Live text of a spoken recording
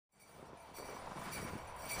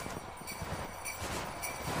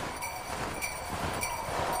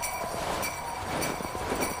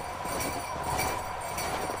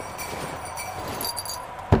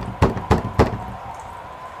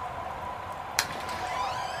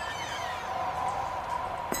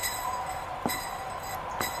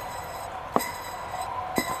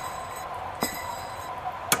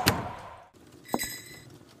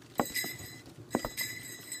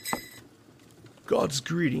God's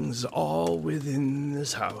greetings all within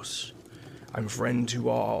this house. I'm friend to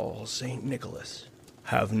all, St. Nicholas.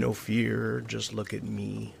 Have no fear, just look at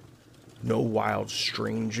me. No wild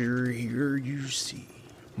stranger here you see.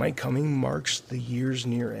 My coming marks the year's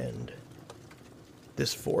near end.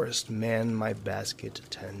 This forest man my basket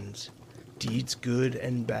tends. Deeds good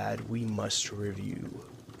and bad we must review.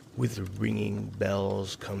 With ringing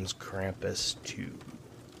bells comes Krampus too.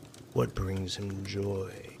 What brings him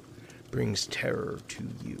joy brings terror to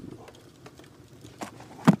you.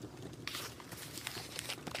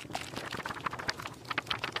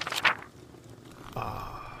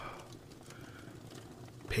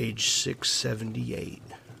 Page 678.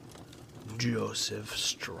 Joseph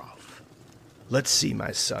Stroff. Let's see,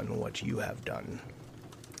 my son, what you have done.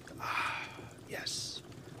 Yes.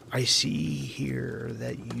 I see here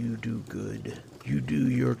that you do good. You do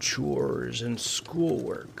your chores and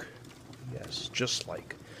schoolwork. Yes, just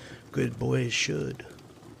like good boys should.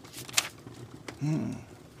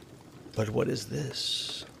 But what is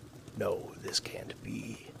this? No, this can't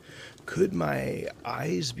be. Could my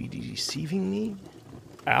eyes be deceiving me?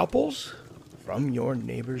 Apples from your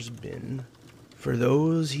neighbor's bin. For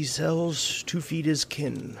those he sells to feed his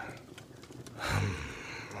kin.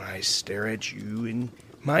 I stare at you in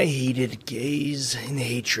my heated gaze, in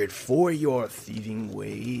hatred for your thieving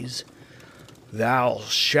ways. Thou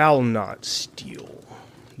shalt not steal.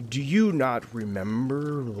 Do you not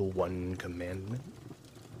remember the one commandment?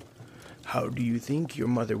 How do you think your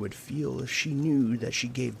mother would feel if she knew that she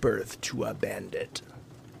gave birth to a bandit?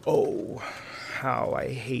 Oh, how I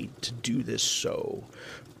hate to do this so,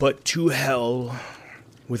 but to hell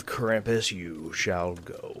with Krampus you shall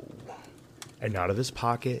go. And out of his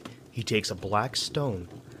pocket, he takes a black stone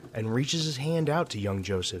and reaches his hand out to young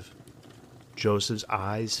Joseph. Joseph's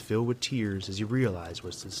eyes fill with tears as he realizes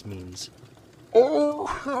what this means. Oh,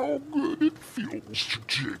 how good it feels to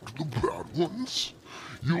take the bad ones.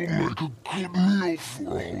 You'll make a good meal for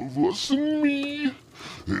all of us and me.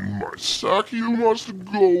 In my sack you must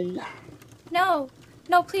go. No,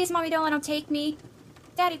 please, Mommy, don't let him take me.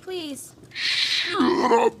 Daddy, please.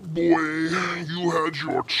 Shut up, boy. You had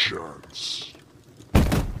your chance.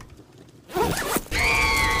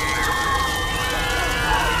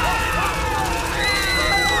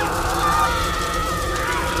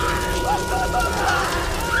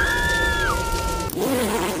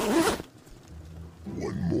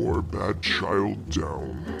 One more bad child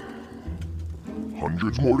down.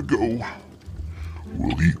 Hundreds more to go.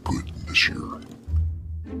 We'll eat good this year.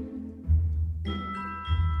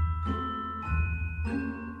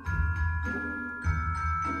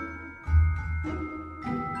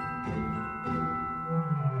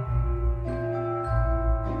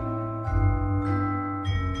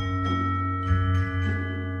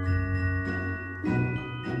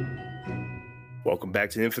 Welcome back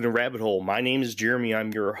to the Infinite Rabbit Hole. My name is Jeremy.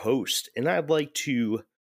 I'm your host, and I'd like to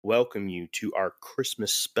welcome you to our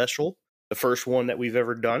Christmas special, the first one that we've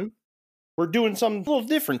ever done. We're doing something a little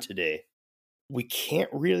different today. We can't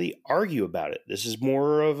really argue about it. This is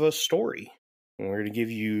more of a story. And we're going to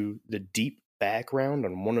give you the deep background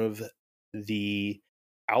on one of the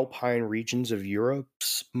alpine regions of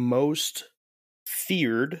Europe's most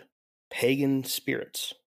feared pagan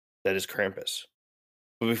spirits, that is Krampus.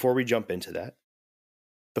 But before we jump into that,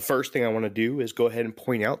 the first thing I want to do is go ahead and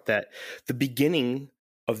point out that the beginning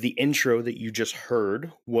of the intro that you just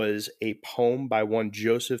heard was a poem by one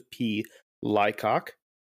Joseph P. Lycock.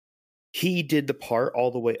 He did the part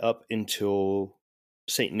all the way up until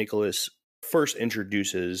St. Nicholas first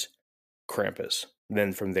introduces Krampus.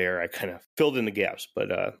 Then from there, I kind of filled in the gaps. But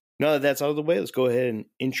now that that's out of the way, let's go ahead and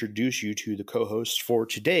introduce you to the co-hosts for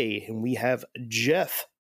today. And we have Jeff.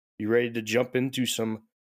 You ready to jump into some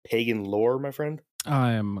pagan lore, my friend?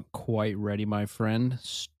 I am quite ready, my friend.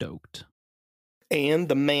 Stoked. And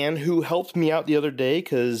the man who helped me out the other day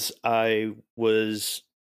because I was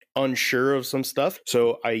unsure of some stuff.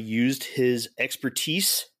 So I used his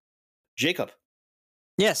expertise. Jacob.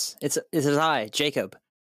 Yes, it's I, Jacob,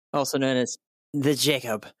 also known as the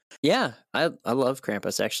Jacob. Yeah, I love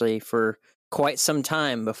Krampus. Actually, for quite some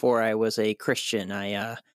time before I was a Christian,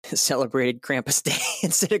 I celebrated Krampus Day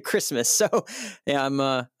instead of Christmas. So yeah,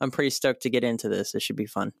 I'm pretty stoked to get into this. It should be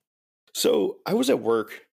fun. So I was at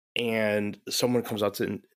work and someone comes out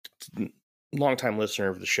to longtime listener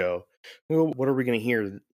of the show. Well, what are we going to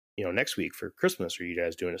hear, next week for Christmas? Are you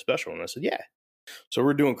guys doing a special? And I said, yeah. So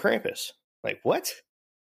we're doing Krampus. Like, what?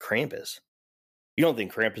 Krampus? You don't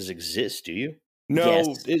think Krampus exists, do you?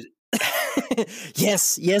 No,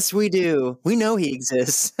 Yes, we do. We know he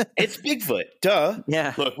exists. it's Bigfoot. Duh.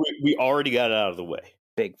 Yeah, Look, we already got it out of the way.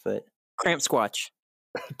 Bigfoot. Cramp Squatch.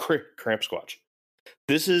 Cramp Squatch.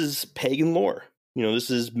 This is pagan lore. This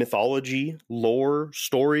is mythology, lore,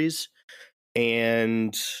 stories,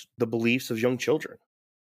 and the beliefs of young children.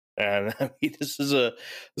 And I mean, this goes a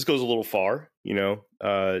little far.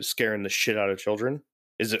 Scaring the shit out of children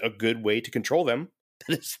is a good way to control them.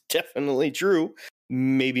 That is definitely true.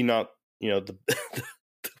 Maybe not, the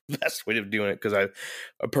best way of doing it, because I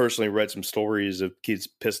personally read some stories of kids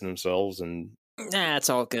pissing themselves. And Nah, it's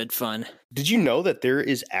all good fun. did you know that there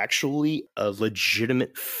is actually a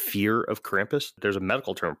legitimate fear of Krampus? There's a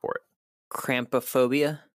medical term for it.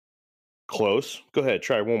 Crampophobia? Close. Go ahead,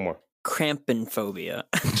 try one more. Crampinphobia.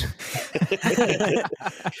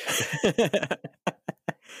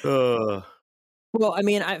 Well, I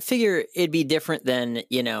mean, I figure it'd be different than,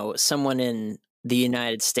 someone in the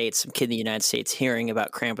United States, some kid in the United States hearing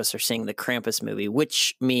about Krampus or seeing the Krampus movie,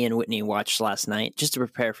 which me and Whitney watched last night just to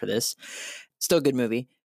prepare for this. Still a good movie.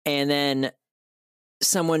 And then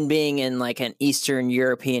someone being in like an Eastern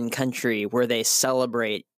European country where they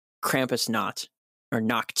celebrate Krampus Nacht,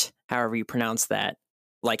 however you pronounce that,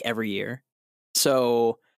 like every year.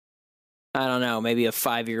 So I don't know, maybe a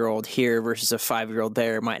 5-year-old here versus a 5-year-old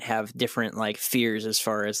there might have different like fears as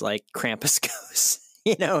far as like Krampus goes.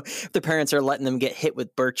 If the parents are letting them get hit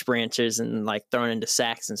with birch branches and like thrown into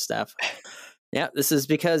sacks and stuff. Yeah, this is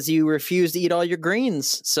because you refuse to eat all your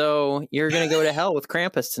greens. So you're going to go to hell with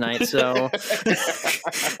Krampus tonight. So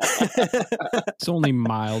It's only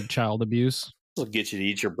mild child abuse. This will get you to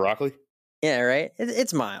eat your broccoli. yeah, right.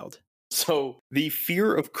 It's mild. So the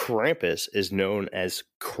fear of Krampus is known as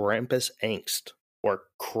Krampus angst or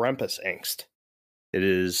Krampus angst. It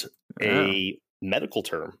is a medical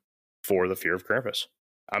term for the fear of Krampus.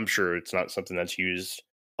 I'm sure it's not something that's used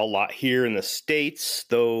a lot here in the States,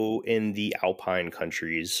 though in the Alpine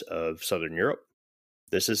countries of Southern Europe,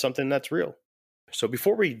 this is something that's real. So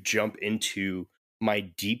before we jump into my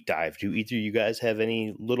deep dive, do either of you guys have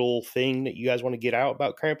any little thing that you guys want to get out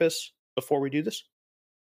about Krampus before we do this?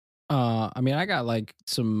 I mean, I got like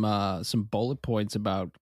some bullet points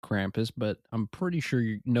about Krampus, but I'm pretty sure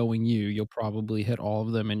knowing you'll probably hit all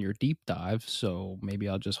of them in your deep dive. So maybe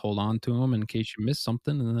I'll just hold on to them in case you miss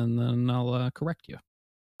something, and then I'll correct you.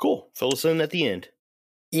 Cool. Fill us in at the end.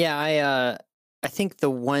 Yeah, I think the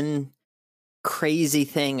one crazy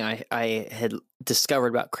thing I had discovered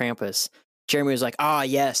about Krampus, Jeremy was like,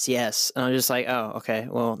 yes. And I was just like, oh, okay,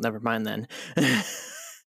 well, never mind then.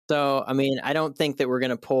 So, I mean, I don't think that we're going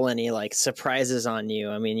to pull any like surprises on you.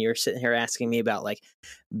 I mean, you're sitting here asking me about like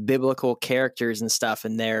biblical characters and stuff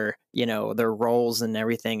and their roles and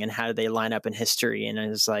everything and how do they line up in history. And I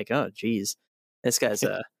was like, oh, geez, this guy's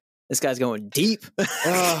going deep.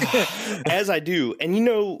 As I do. And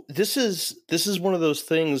this is one of those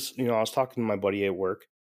things, I was talking to my buddy at work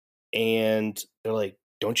and they're like,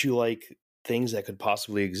 don't you like things that could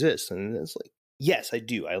possibly exist? And it's like, yes, I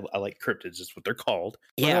do. I like cryptids. That's what they're called.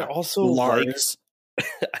 But yeah. I also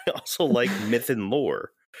like myth and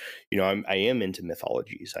lore. I am into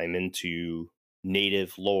mythologies. I'm into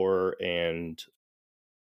native lore and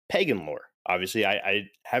pagan lore. Obviously, I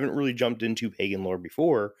haven't really jumped into pagan lore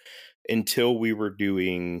before until we were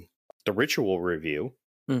doing the ritual review.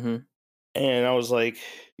 Mm-hmm. And I was like,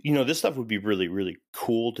 this stuff would be really, really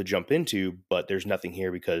cool to jump into, but there's nothing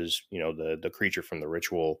here because, the creature from the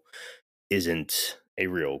ritual isn't a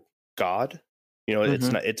real god.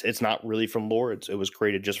 Mm-hmm. It's not really from lore. It was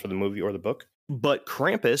created just for the movie or the book. But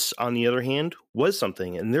Krampus, on the other hand, was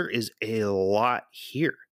something, and there is a lot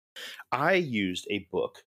here. I used a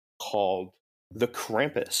book called The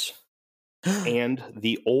Krampus and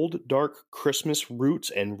the Old Dark Christmas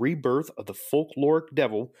Roots and Rebirth of the Folkloric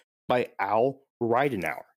Devil by Al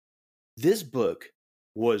Reidenauer. This book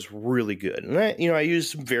was really good. And I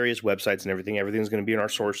used some various websites and everything. Everything's going to be in our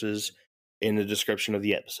sources in the description of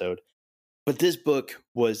the episode. But this book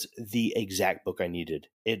was the exact book I needed.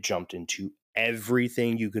 It jumped into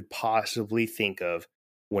everything you could possibly think of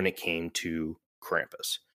when it came to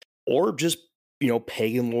Krampus. Or just,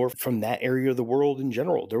 pagan lore from that area of the world in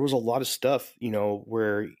general. There was a lot of stuff,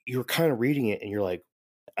 where you're kind of reading it and you're like,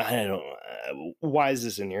 I don't know, why is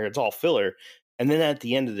this in here? It's all filler. And then at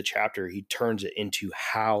the end of the chapter, he turns it into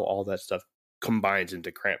how all that stuff combines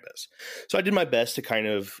into Krampus. So I did my best to kind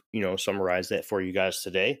of, summarize that for you guys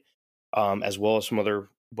today, as well as some other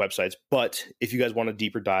websites. But if you guys want a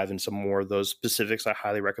deeper dive in some more of those specifics, I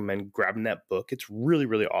highly recommend grabbing that book. It's really,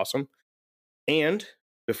 really awesome. And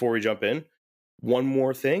before we jump in, one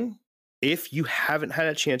more thing. If you haven't had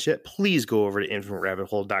a chance yet, please go over to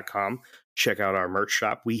infiniterabbithole.com. check out our merch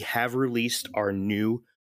shop. We have released our new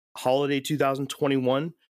holiday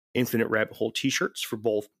 2021 Infinite Rabbit Hole t-shirts for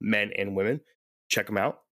both men and women. Check them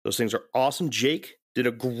out. Those things are awesome. Jake did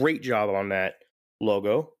a great job on that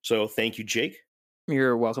logo. So thank you, Jake.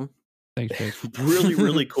 You're welcome. Thanks, Jake. Really,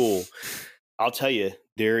 really cool. I'll tell you,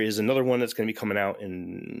 there is another one that's going to be coming out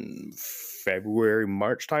in February,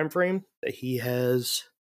 March timeframe that he has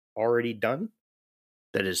already done.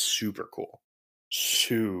 That is super cool.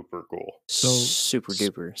 Super cool. So, super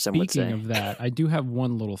duper, some would Speaking say. of that, I do have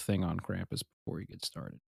one little thing on Krampus before we get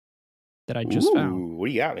started that I just found. What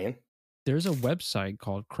do you got, man? There's a website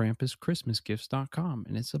called KrampusChristmasGifts.com,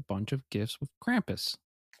 and it's a bunch of gifts with Krampus.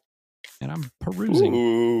 And I'm perusing.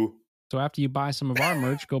 Ooh. So after you buy some of our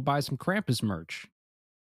merch, go buy some Krampus merch.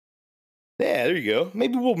 Yeah, there you go.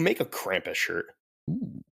 Maybe we'll make a Krampus shirt.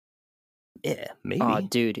 Ooh. Yeah, maybe. Oh,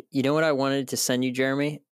 dude, you know what I wanted to send you,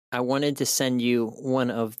 Jeremy? I wanted to send you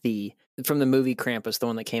one of the, from the movie Krampus, the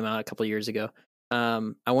one that came out a couple years ago.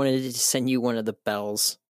 I wanted to send you one of the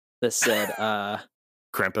bells that said,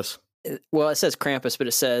 Krampus. well, it says Krampus, but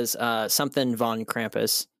it says something von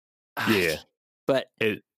Krampus. Yeah. But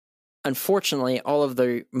unfortunately, all of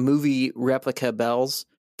the movie replica bells,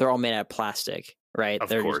 they're all made out of plastic, right? Of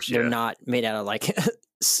They're course, they're yeah. not made out of like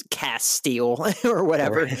cast steel or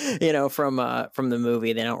whatever, Right. you know, from the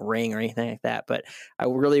movie. They don't ring or anything like that. But I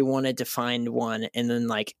really wanted to find one, and then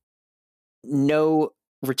like no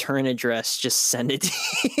return address, just send it to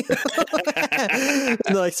you.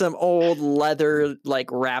 Like some old leather like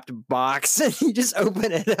wrapped box, and you just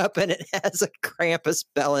open it up and it has a Krampus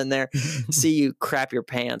bell in there. See you crap your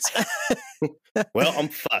pants. Well, I'm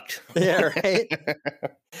fucked. Yeah, right.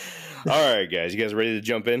 All right, guys. You guys ready to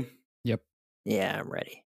jump in? Yep. Yeah, I'm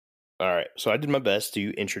ready. All right. So I did my best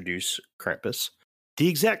to introduce Krampus. The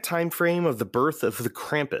exact time frame of the birth of the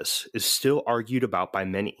Krampus is still argued about by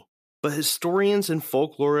many, but historians and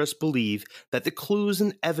folklorists believe that the clues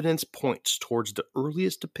and evidence points towards the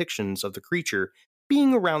earliest depictions of the creature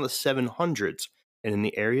being around the 700s and in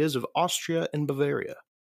the areas of Austria and Bavaria.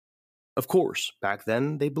 Of course, back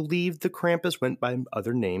then they believed the Krampus went by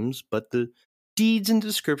other names, but the deeds and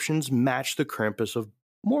descriptions match the Krampus of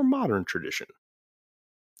more modern tradition.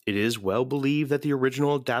 It is well believed that the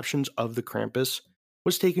original adaptations of the Krampus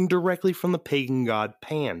was taken directly from the pagan god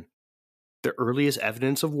Pan. The earliest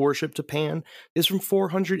evidence of worship to Pan is from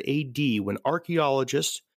 400 AD when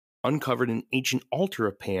archaeologists uncovered an ancient altar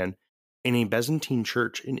of Pan in a Byzantine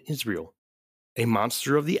church in Israel. A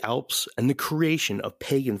monster of the Alps and the creation of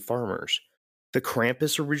pagan farmers. The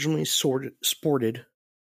Krampus originally sported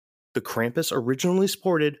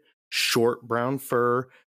short brown fur,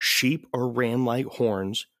 sheep or ram-like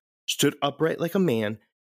horns, stood upright like a man,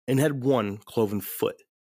 and had one cloven foot,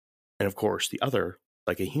 and of course the other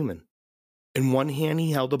like a human. In one hand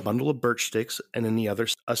he held a bundle of birch sticks, and in the other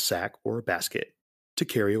a sack or a basket to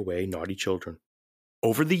carry away naughty children.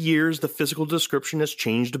 Over the years, the physical description has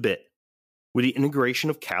changed a bit. With the integration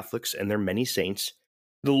of Catholics and their many saints,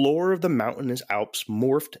 the lore of the mountainous Alps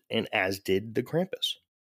morphed, and as did the Krampus.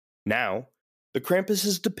 Now, the Krampus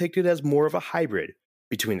is depicted as more of a hybrid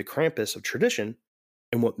between the Krampus of tradition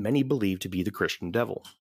and what many believe to be the Christian devil.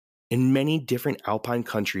 In many different alpine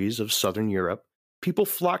countries of southern Europe, people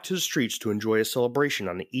flock to the streets to enjoy a celebration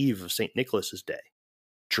on the eve of St. Nicholas's Day,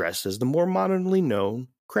 dressed as the more modernly known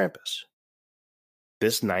Krampus.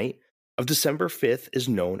 This night of December 5th is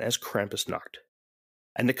known as Krampusnacht,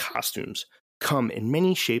 and the costumes come in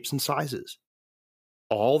many shapes and sizes.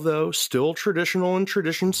 Although still traditional in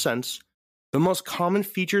tradition sense, the most common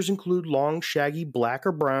features include long, shaggy black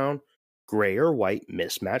or brown, gray or white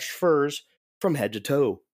mismatched furs from head to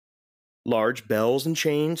toe, large bells and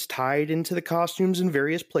chains tied into the costumes in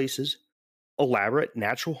various places, elaborate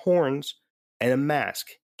natural horns, and a mask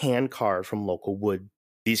hand-carved from local wood.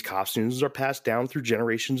 These costumes are passed down through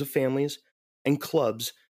generations of families and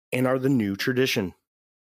clubs and are the new tradition.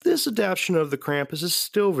 This adaptation of the Krampus is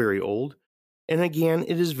still very old, and again,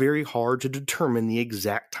 it is very hard to determine the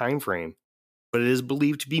exact time frame, but it is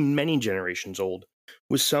believed to be many generations old,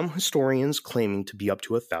 with some historians claiming to be up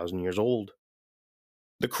to 1,000 years old.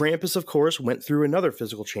 The Krampus, of course, went through another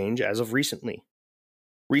physical change as of recently.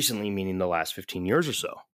 Recently meaning the last 15 years or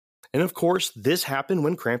so. And of course, this happened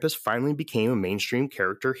when Krampus finally became a mainstream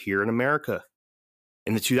character here in America.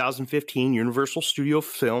 In the 2015 Universal Studio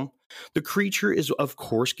film, the creature is of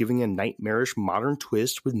course giving a nightmarish modern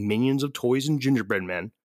twist with minions of toys and gingerbread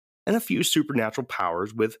men, and a few supernatural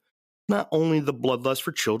powers with not only the bloodlust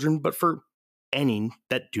for children, but for any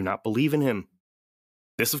that do not believe in him.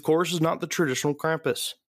 This, of course, is not the traditional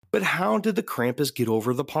Krampus. But how did the Krampus get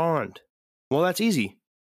over the pond? Well, that's easy.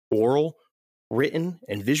 Oral Written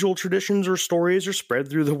and visual traditions or stories are spread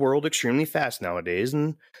through the world extremely fast nowadays,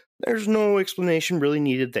 and there's no explanation really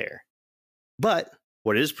needed there. But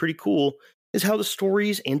what is pretty cool is how the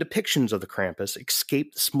stories and depictions of the Krampus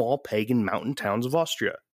escaped the small pagan mountain towns of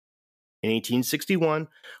Austria. In 1861,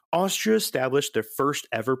 Austria established their first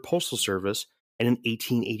ever postal service, and in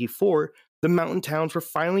 1884, the mountain towns were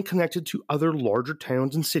finally connected to other larger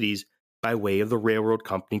towns and cities by way of the railroad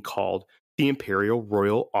company called the Imperial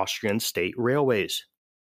Royal Austrian State Railways.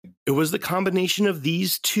 It was the combination of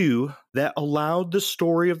these two that allowed the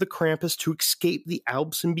story of the Krampus to escape the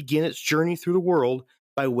Alps and begin its journey through the world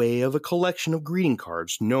by way of a collection of greeting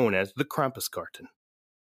cards known as the Krampuskarten.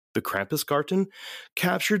 The Krampuskarten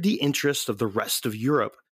captured the interest of the rest of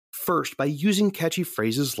Europe, first by using catchy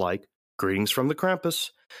phrases like, "Greetings from the Krampus,"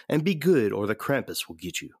 and "Be good or the Krampus will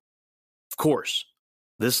get you." Of course,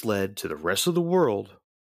 this led to the rest of the world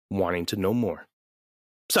wanting to know more.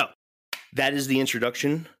 So, that is the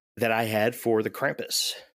introduction that I had for the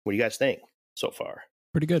Krampus. What do you guys think so far?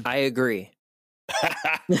 Pretty good. I agree.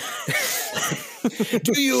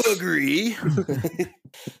 Do you agree?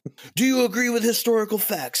 Do you agree with historical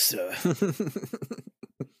facts, sir?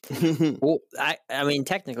 Well, I mean,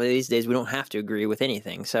 technically these days we don't have to agree with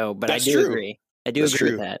anything. So, but That's I do true. agree. I do That's agree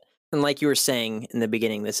true. with that. And like you were saying in the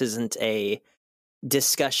beginning, this isn't a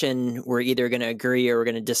discussion we're either going to agree or we're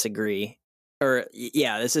going to disagree. Or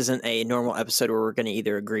yeah, this isn't a normal episode where we're going to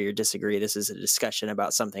either agree or disagree. This is a discussion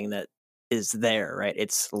about something that is there, right?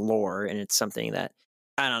 It's lore, and it's something that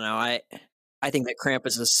I don't know. I think that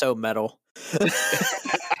Krampus is so metal.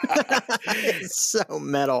 It's so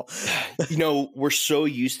metal. You know, we're so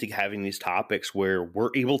used to having these topics where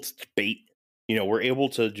we're able to debate. You know, we're able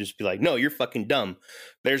to just be like, "No, you're fucking dumb.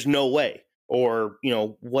 There's no way," or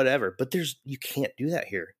whatever. But you can't do that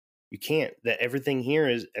here. You can't. That everything here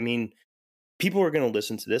is. I mean, people are going to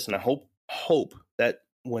listen to this, and I hope that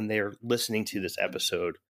when they're listening to this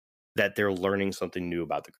episode, that they're learning something new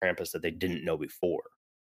about the Krampus that they didn't know before.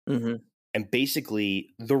 Mm-hmm. And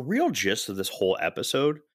basically, the real gist of this whole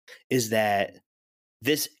episode is that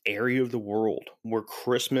this area of the world where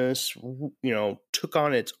Christmas, took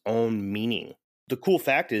on its own meaning. The cool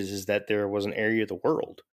fact is that there was an area of the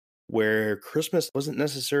world where Christmas wasn't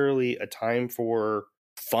necessarily a time for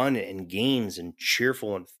fun and games and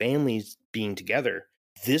cheerful and families being together.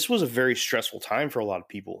 This was a very stressful time for a lot of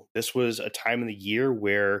people. This was a time of the year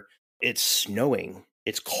where it's snowing.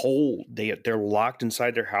 It's cold. They're locked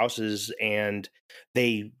inside their houses, and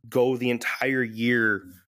they go the entire year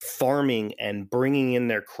farming and bringing in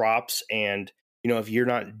their crops. And, if you're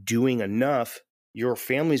not doing enough, your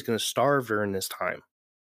family's going to starve during this time.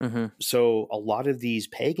 Mm-hmm. So a lot of these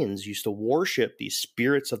pagans used to worship these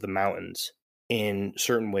spirits of the mountains in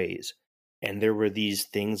certain ways. And there were these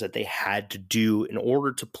things that they had to do in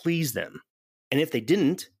order to please them. And if they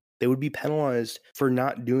didn't, they would be penalized for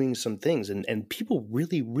not doing some things. And people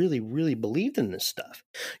really, really, really believed in this stuff.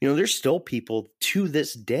 There's still people to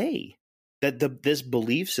this day that this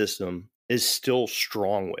belief system is still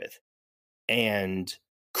strong with. And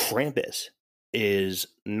Krampus is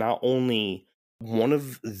not only one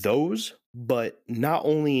of those, but not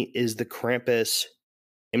only is the Krampus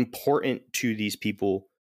important to these people,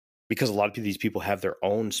 because a lot of these people have their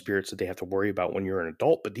own spirits that they have to worry about when you're an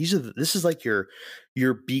adult. But this is like your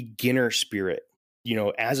beginner spirit.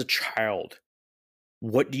 As a child,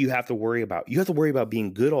 what do you have to worry about? You have to worry about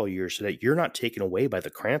being good all year so that you're not taken away by the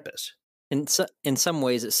Krampus. In some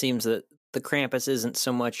ways, it seems that the Krampus isn't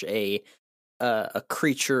so much a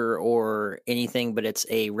creature or anything, but it's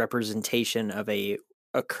a representation of a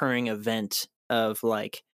occurring event of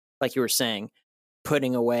like you were saying,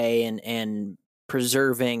 putting away and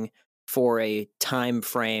preserving for a time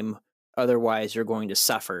frame. Otherwise, you're going to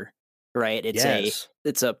suffer, right?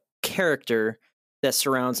 It's a character that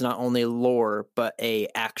surrounds not only lore but a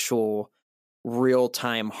actual real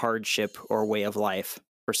time hardship or way of life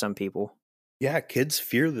for some people. Yeah, kids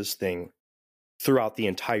fear this thing throughout the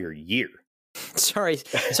entire year. Sorry,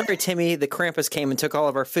 Timmy. The Krampus came and took all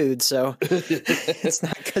of our food, so it's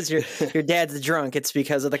not because your dad's drunk. It's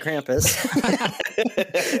because of the Krampus.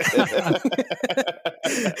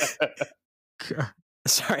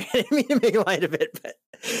 Sorry, I didn't mean to make light of it, but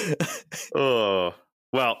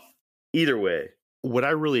well, either way, what I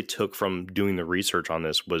really took from doing the research on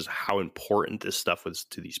this was how important this stuff was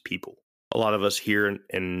to these people. A lot of us here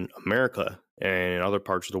in America and in other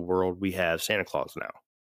parts of the world, we have Santa Claus now.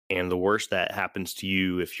 And the worst that happens to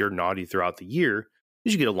you if you're naughty throughout the year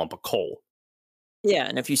is you get a lump of coal. Yeah,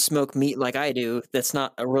 and if you smoke meat like I do, that's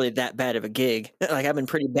not really that bad of a gig. Like, I've been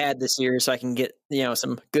pretty bad this year, so I can get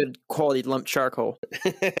some good quality lump charcoal.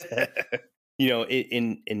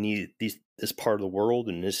 this part of the world,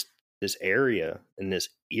 in this area, in this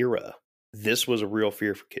era, this was a real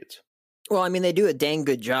fear for kids. Well, I mean, they do a dang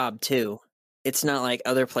good job too. It's not like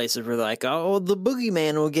other places where they're like, oh, the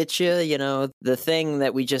boogeyman will get you. The thing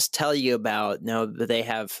that we just tell you about. No, that they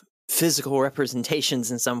have physical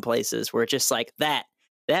representations in some places where it's just like that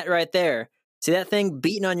right there. See that thing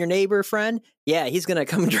beating on your neighbor, friend? Yeah, he's gonna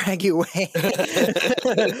come drag you away.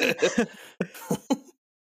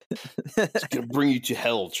 It's gonna bring you to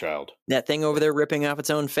hell, child. That thing over there ripping off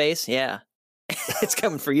its own face? Yeah. It's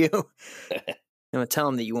coming for you. I'm gonna tell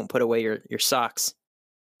him that you won't put away your socks.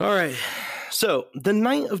 All right. So, the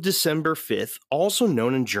night of December 5th, also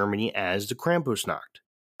known in Germany as the Krampusnacht,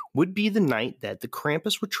 would be the night that the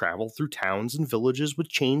Krampus would travel through towns and villages with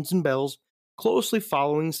chains and bells, closely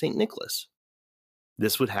following St. Nicholas.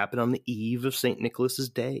 This would happen on the eve of St. Nicholas's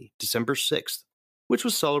Day, December 6th, which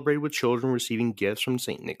was celebrated with children receiving gifts from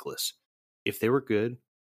St. Nicholas, if they were good,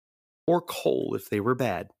 or coal if they were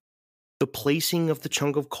bad. The placing of the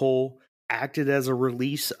chunk of coal acted as a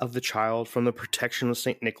release of the child from the protection of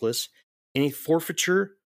St. Nicholas and a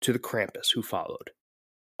forfeiture to the Krampus who followed.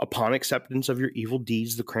 Upon acceptance of your evil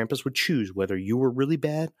deeds, the Krampus would choose whether you were really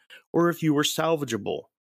bad or if you were salvageable.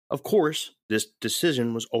 Of course, this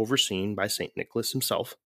decision was overseen by St. Nicholas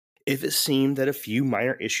himself. If it seemed that a few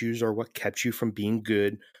minor issues are what kept you from being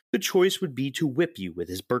good, the choice would be to whip you with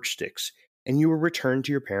his birch sticks, and you were returned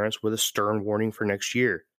to your parents with a stern warning for next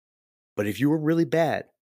year. But if you were really bad,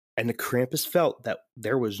 and the Krampus felt that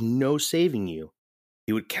there was no saving you,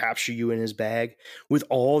 he would capture you in his bag with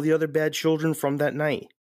all the other bad children from that night.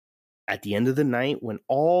 At the end of the night, when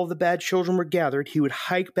all the bad children were gathered, he would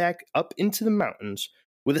hike back up into the mountains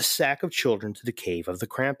with a sack of children to the cave of the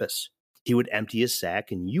Krampus. He would empty his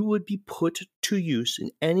sack, and you would be put to use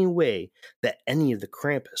in any way that any of the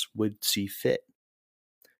Krampus would see fit.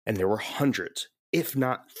 And there were hundreds, if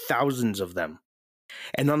not thousands of them.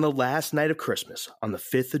 And on the last night of Christmas, on the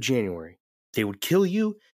 5th of January, they would kill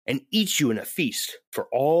you and eat you in a feast for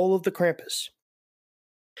all of the Krampus.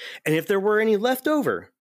 And if there were any left over,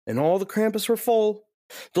 and all the Krampus were full,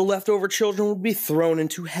 the leftover children would be thrown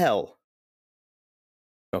into hell.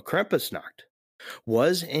 Now, Krampusnacht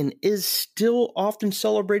was and is still often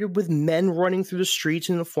celebrated with men running through the streets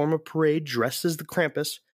in the form of parade dressed as the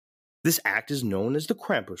Krampus. This act is known as the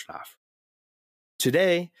Krampuslauf.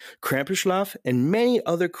 Today, Krampuslauf and many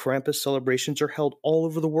other Krampus celebrations are held all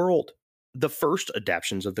over the world. The first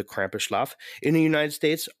adaptations of the Krampuslauf in the United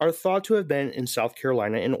States are thought to have been in South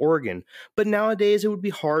Carolina and Oregon, but nowadays it would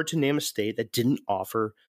be hard to name a state that didn't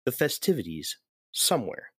offer the festivities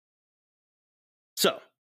somewhere. So,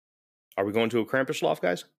 are we going to a Krampuslauf,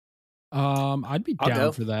 guys? I'd be I'll down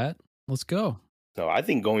go. for that. Let's go. No, I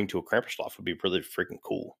think going to a Krampuslauf would be really freaking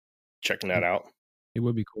cool. Checking that out. It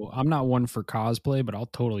would be cool. I'm not one for cosplay, but I'll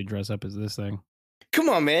totally dress up as this thing. Come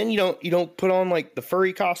on, man! You don't put on like the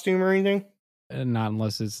furry costume or anything. And not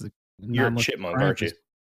unless it's the. You're a chipmunk, aren't you?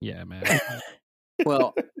 Yeah, man.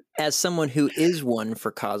 Well, as someone who is one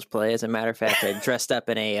for cosplay, as a matter of fact, I dressed up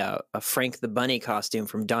in a Frank the Bunny costume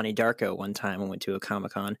from Donnie Darko one time. I went to a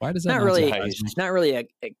Comic-Con. Why does that Not really, surprise me? not really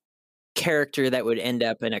a character that would end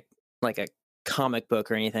up in a comic book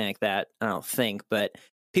or anything like that. I don't think, but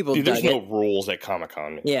people Dude, dug there's it. no rules at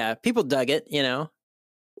Comic-Con. Yeah, people dug it.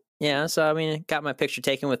 Yeah, so I mean, got my picture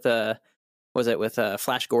taken with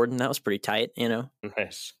Flash Gordon. That was pretty tight.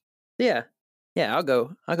 Nice. Yeah, I'll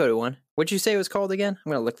go to one. What'd you say it was called again?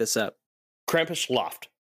 I'm gonna look this up. Krampuslauf.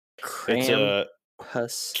 It's a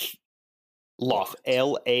Krampus. Lauf.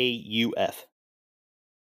 Lauf.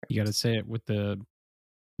 You got to say it with the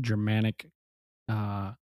Germanic.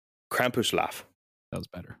 Krampuslauf. That was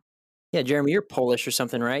better. Yeah, Jeremy, you're Polish or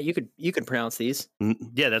something, right? You could pronounce these.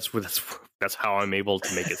 Yeah, that's how I'm able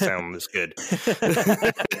to make it sound this good.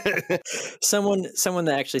 Someone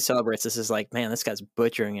that actually celebrates this is like, man, this guy's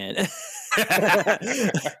butchering it.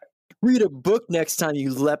 Read a book next time, you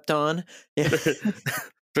lepton.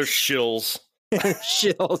 They're shills.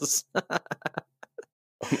 Shills.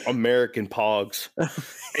 American pogs.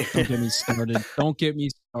 Don't get me started. Don't get me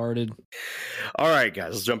started. All right,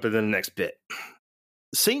 guys, let's jump into the next bit.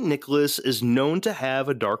 St. Nicholas is known to have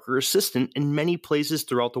a darker assistant in many places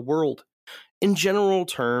throughout the world. In general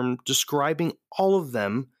term, describing all of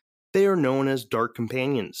them, they are known as dark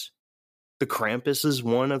companions. The Krampus is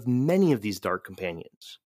one of many of these dark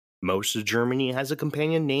companions. Most of Germany has a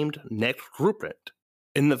companion named Nachtruppert.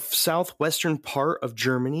 In the southwestern part of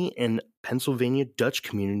Germany and Pennsylvania Dutch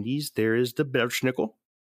communities, there is the Bergschnickel.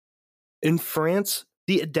 In France,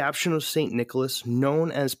 the adaptation of St. Nicholas,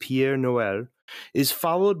 known as Pierre Noël, is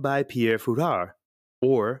followed by Pierre Fouettard,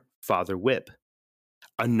 or Father Whip.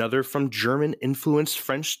 Another from German-influenced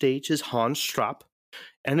French stage is Hans Strapp,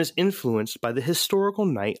 and is influenced by the historical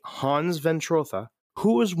knight Hans van Trotha,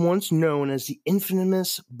 who was once known as the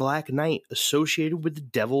infamous Black Knight associated with the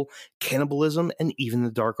devil, cannibalism, and even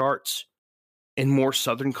the dark arts. In more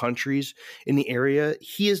southern countries in the area,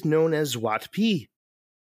 he is known as Zwart Piet,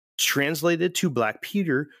 translated to Black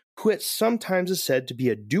Peter, who at sometimes is said to be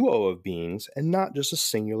a duo of beings and not just a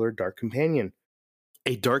singular dark companion.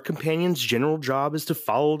 A dark companion's general job is to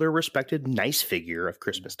follow their respected nice figure of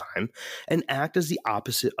Christmas time and act as the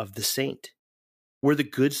opposite of the saint. Where the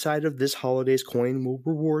good side of this holiday's coin will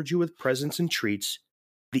reward you with presents and treats,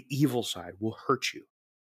 the evil side will hurt you,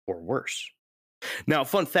 or worse. Now,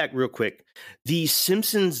 fun fact real quick, the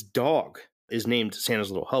Simpsons dog is named Santa's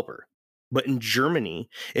Little Helper, but in Germany,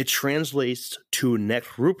 it translates to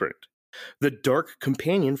Nechtruppert, the dark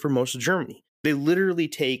companion for most of Germany. They literally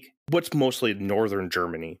take what's mostly northern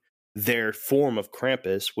Germany, their form of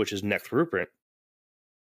Krampus, which is Nechtruppert,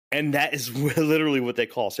 and that is literally what they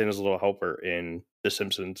call Santa's Little Helper in The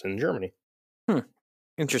Simpsons in Germany.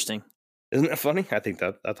 Interesting. Isn't that funny? I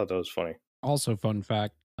thought that was funny. Also, fun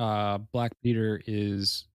fact: Black Peter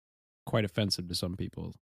is quite offensive to some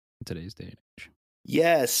people in today's day and age.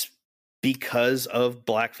 Yes, because of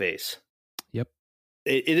blackface. Yep.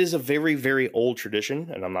 It is a very, very old tradition,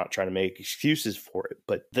 and I'm not trying to make excuses for it,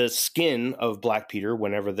 but the skin of Black Peter,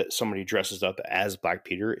 whenever somebody dresses up as Black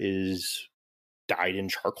Peter, is dyed in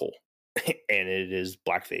charcoal, and it is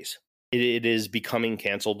blackface. It is becoming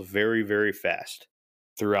canceled very, very fast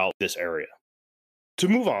throughout this area. To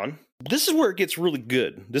move on, this is where it gets really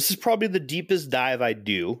good. This is probably the deepest dive I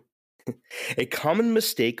do. A common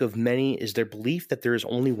mistake of many is their belief that there is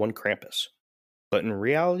only one Krampus. But in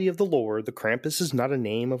reality of the lore, the Krampus is not a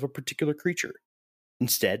name of a particular creature.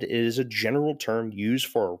 Instead, it is a general term used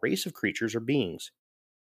for a race of creatures or beings,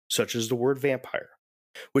 such as the word vampire,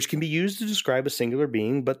 which can be used to describe a singular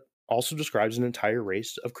being, but also describes an entire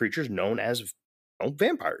race of creatures known as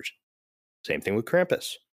vampires. Same thing with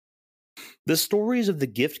Krampus. The stories of the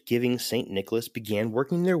gift-giving St. Nicholas began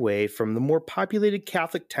working their way from the more populated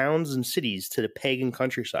Catholic towns and cities to the pagan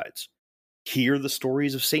countrysides. Here, the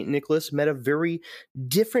stories of St. Nicholas met a very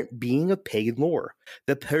different being of pagan lore,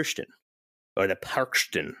 the Perchten, or the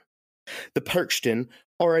Parksten. The Parksten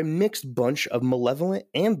are a mixed bunch of malevolent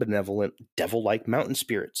and benevolent devil-like mountain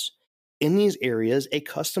spirits. In these areas, a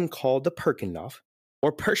custom called the Perkenlauf,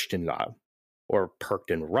 or Perchtenlauf, or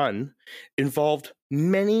Perchten Run, involved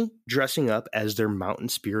many dressing up as their mountain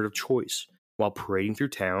spirit of choice, while parading through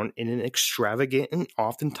town in an extravagant and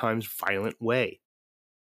oftentimes violent way.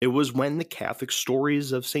 It was when the Catholic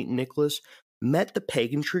stories of St. Nicholas met the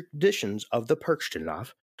pagan traditions of the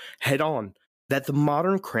Perchtenlauf head-on that the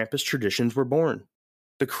modern Krampus traditions were born.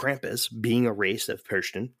 The Krampus, being a race of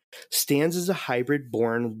Perchten, stands as a hybrid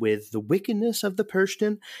born with the wickedness of the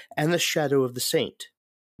Perchten and the shadow of the saint,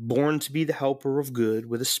 born to be the helper of good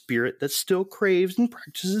with a spirit that still craves and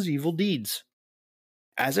practices evil deeds.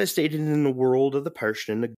 As I stated, in the world of the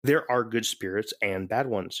Perchten, there are good spirits and bad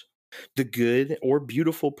ones. The good or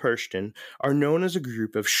beautiful Perchten are known as a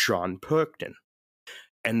group of Schön Perchten,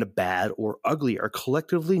 and the bad or ugly are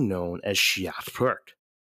collectively known as Sjaat Percht.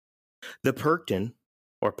 The Perchten,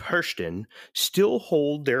 or Perchten, still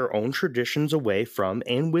hold their own traditions away from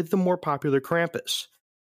and with the more popular Krampus.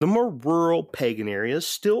 The more rural pagan areas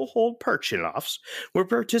still hold Perchtenlaufs, where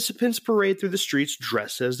participants parade through the streets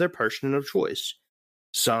dressed as their Perchten of choice.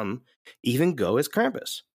 Some even go as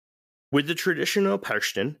Krampus. With the traditional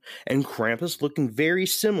Perchten and Krampus looking very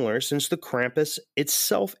similar, since the Krampus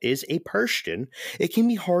itself is a Perchten, it can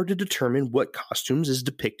be hard to determine what costumes is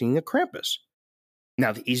depicting a Krampus.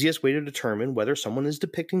 Now, the easiest way to determine whether someone is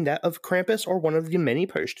depicting that of Krampus or one of the many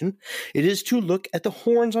Perchten, it is to look at the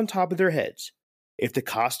horns on top of their heads. If the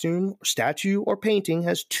costume, statue, or painting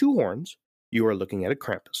has 2 horns, you are looking at a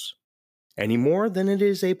Krampus. Any more, then it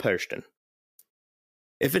is a Perchten.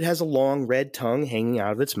 If it has a long red tongue hanging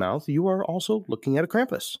out of its mouth, you are also looking at a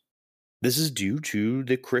Krampus. This is due to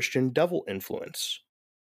the Christian devil influence.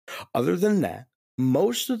 Other than that,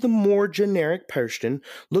 most of the more generic Perchten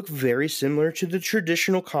look very similar to the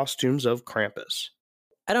traditional costumes of Krampus.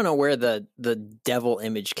 I don't know where the devil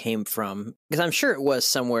image came from, because I'm sure it was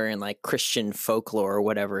somewhere in like Christian folklore or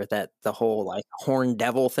whatever that the whole like horned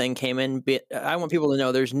devil thing came in. But I want people to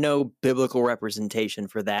know there's no biblical representation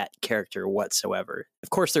for that character whatsoever. Of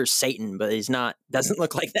course, there's Satan, but doesn't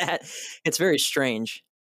look like that. It's very strange.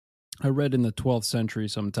 I read in the 12th century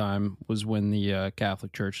sometime was when the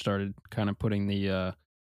Catholic Church started kind of putting the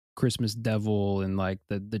Christmas devil and like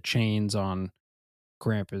the chains on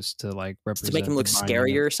Krampus to like represent to make him look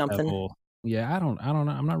scarier or something. devil. Yeah, I don't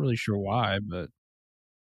know. I'm not really sure why, but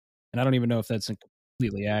And I don't even know if that's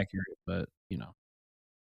completely accurate, but you know.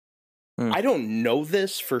 I don't know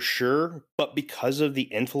this for sure, but because of the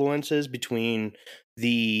influences between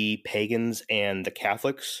the pagans and the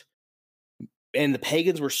Catholics, and the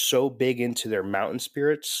pagans were so big into their mountain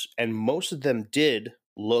spirits, and most of them did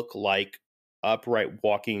look like upright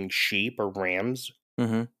walking sheep or rams.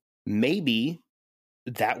 Mm-hmm. Maybe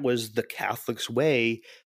that was the Catholics' way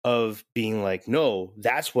of being like, no,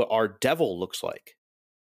 that's what our devil looks like.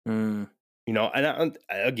 Mm. You know, and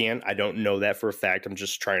again, I don't know that for a fact. I'm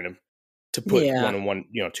just trying to put one and one,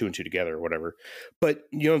 you know, two and two together or whatever. But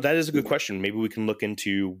you know, that is a good question. Maybe we can look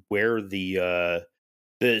into where the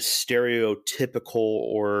stereotypical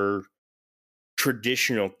or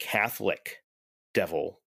traditional Catholic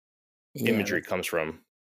devil imagery comes from.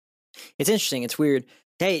 It's interesting. It's weird.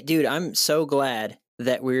 Hey, dude, I'm so glad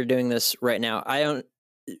that we're doing this right now.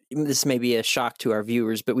 This may be a shock to our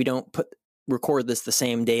viewers, but we don't record this the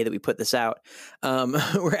same day that we put this out.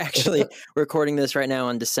 We're actually recording this right now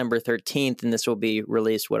on December 13th, and this will be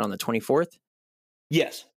released, on the 24th?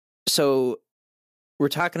 Yes. So we're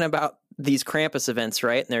talking about these Krampus events,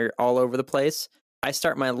 right? And they're all over the place. I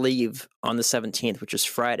start my leave on the 17th, which is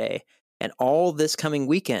Friday. And all this coming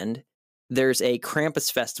weekend, there's a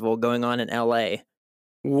Krampus festival going on in LA.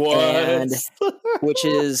 What? Which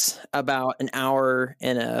is about an hour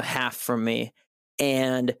and a half from me.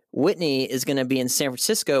 And Whitney is going to be in San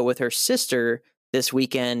Francisco with her sister this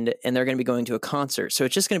weekend, and they're going to be going to a concert. So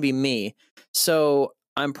it's just going to be me. So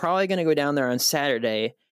I'm probably going to go down there on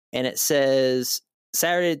Saturday, and it says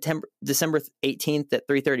Saturday, December 18th at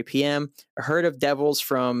 3:30 p.m. A herd of devils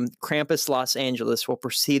from Krampus, Los Angeles will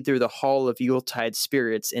proceed through the Hall of Yuletide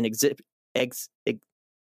Spirits in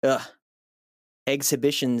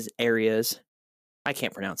exhibitions areas. I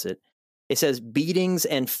can't pronounce it. It says beatings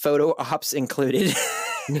and photo ops included.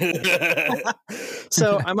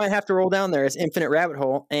 So I might have to roll down there as Infinite Rabbit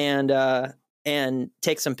Hole and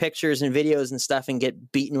take some pictures and videos and stuff and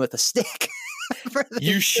get beaten with a stick.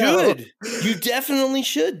 You should. You definitely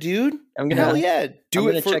should, dude. I'm gonna Hell yeah. Do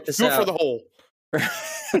it for the whole.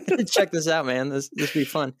 Check this out, man. This would be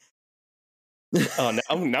fun. Oh,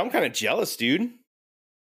 now I'm kind of jealous, dude.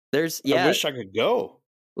 I wish I could go.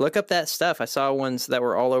 Look up that stuff. I saw ones that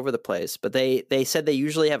were all over the place, but they said they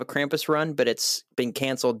usually have a Krampus run, but it's been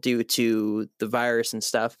canceled due to the virus and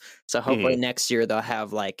stuff. So hopefully next year they'll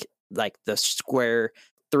have like the square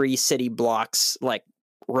 3 city blocks like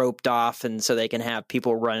roped off, and so they can have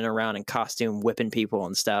people running around in costume whipping people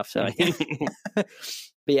and stuff. So, but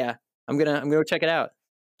yeah, I'm gonna go check it out.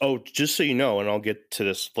 Oh, just so you know, and I'll get to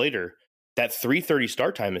this later. That 3:30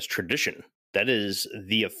 start time is tradition. That is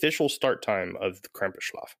the official start time of the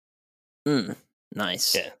Krampusschlaf.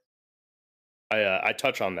 Nice. Yeah. I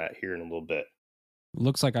touch on that here in a little bit.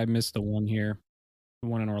 Looks like I missed the one here. The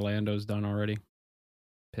one in Orlando's done already.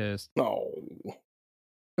 Pissed. No.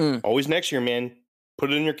 Always next year, man.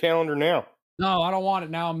 Put it in your calendar now. No, I don't want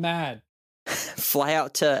it now. I'm mad. Fly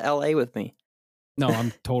out to LA with me. No,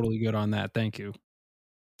 I'm totally good on that. Thank you.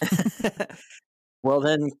 Well,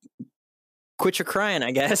 then quit your crying,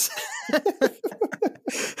 I guess.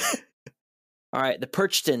 All right, the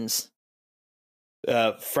Perchtons.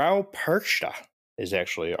 Frau Perchta is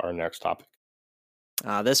actually our next topic.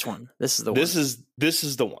 This one. This is the one. This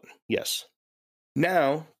is the one. Yes.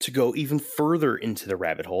 Now, to go even further into the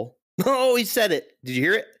rabbit hole. Oh, he said it. Did you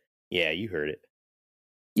hear it? Yeah, you heard it.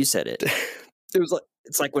 You said it.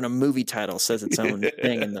 It's like when a movie title says its own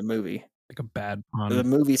thing in the movie. Like a bad pun. The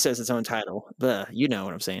movie says its own title. You know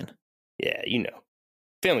what I'm saying. Yeah, you know.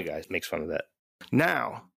 Family Guy makes fun of that.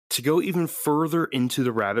 Now, to go even further into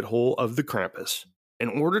the rabbit hole of the Krampus, in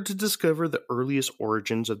order to discover the earliest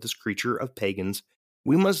origins of this creature of pagans,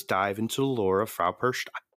 we must dive into the lore of Frau Perchta,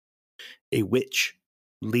 a witch,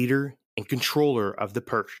 leader, and controller of the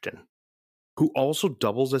Perchten, who also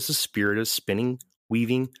doubles as the spirit of spinning,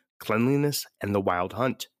 weaving, cleanliness, and the wild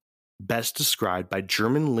hunt, best described by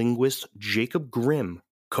German linguist Jacob Grimm,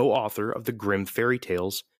 co-author of the Grimm fairy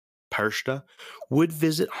tales. Perchta would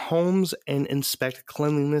visit homes and inspect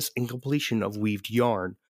cleanliness and completion of weaved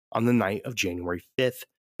yarn on the night of January 5th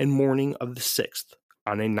and morning of the 6th,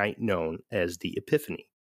 on a night known as the Epiphany,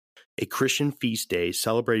 a Christian feast day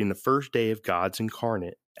celebrating the first day of God's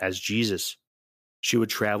incarnate as Jesus. She would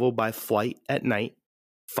travel by flight at night,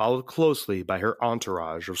 followed closely by her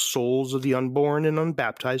entourage of souls of the unborn and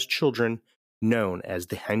unbaptized children known as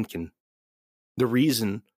the Henken. The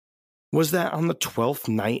reason was that on the 12th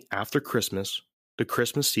night after Christmas, the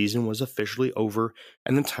Christmas season was officially over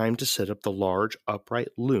and the time to set up the large upright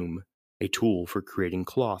loom, a tool for creating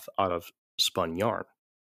cloth out of spun yarn.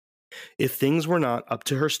 If things were not up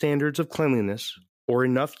to her standards of cleanliness or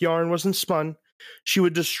enough yarn wasn't spun, she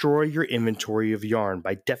would destroy your inventory of yarn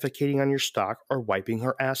by defecating on your stock or wiping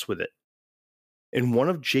her ass with it. In one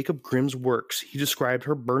of Jacob Grimm's works, he described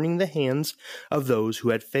her burning the hands of those who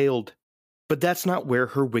had failed. But that's not where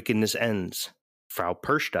her wickedness ends. Frau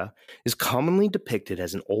Perchta is commonly depicted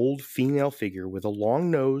as an old female figure with a long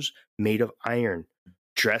nose made of iron,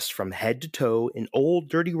 dressed from head to toe in old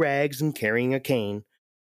dirty rags and carrying a cane.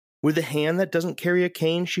 With a hand that doesn't carry a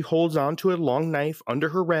cane, she holds onto a long knife under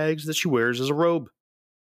her rags that she wears as a robe.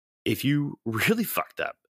 If you really fucked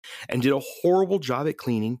up and did a horrible job at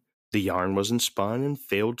cleaning, the yarn wasn't spun and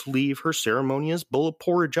failed to leave her ceremonious bowl of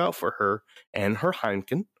porridge out for her and her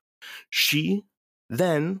Heimchen, she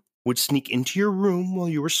then would sneak into your room while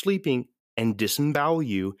you were sleeping and disembowel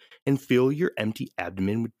you and fill your empty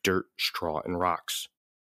abdomen with dirt, straw, and rocks.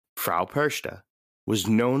 Frau Perchta was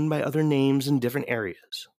known by other names in different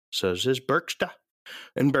areas, such as Berchta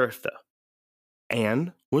and Bertha,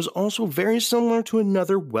 and was also very similar to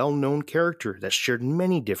another well-known character that shared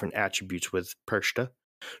many different attributes with Perchta,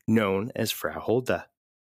 known as Frau Holda.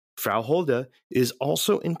 Frau Holda is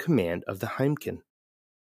also in command of the Heimchen.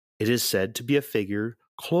 It is said to be a figure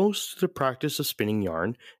close to the practice of spinning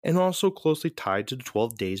yarn and also closely tied to the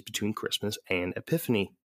 12 days between Christmas and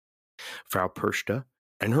Epiphany. Frau Perchta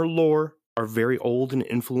and her lore are very old and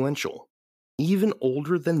influential, even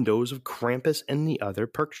older than those of Krampus and the other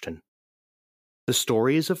Perchten. The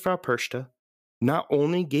stories of Frau Perchta not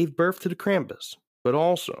only gave birth to the Krampus, but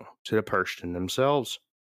also to the Perchten themselves.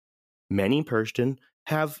 Many Perchten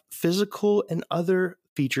have physical and other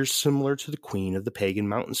features similar to the queen of the pagan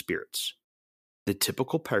mountain spirits. The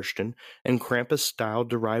typical Perchten and Krampus style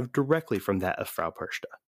derived directly from that of Frau Perchta,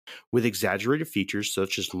 with exaggerated features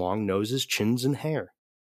such as long noses, chins, and hair.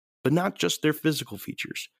 But not just their physical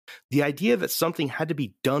features. The idea that something had to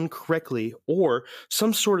be done correctly or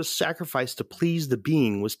some sort of sacrifice to please the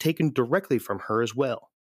being was taken directly from her as well.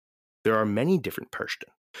 There are many different Perchten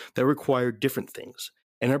that require different things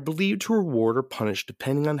and are believed to reward or punish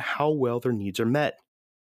depending on how well their needs are met.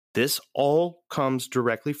 This all comes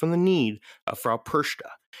directly from the need of Frau Perchta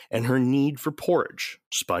and her need for porridge,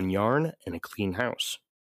 spun yarn, and a clean house.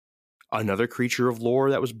 Another creature of lore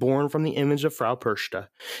that was born from the image of Frau Perchta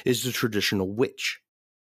is the traditional witch.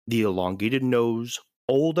 The elongated nose,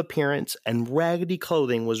 old appearance, and raggedy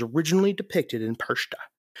clothing was originally depicted in Perchta,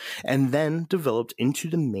 and then developed into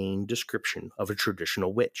the main description of a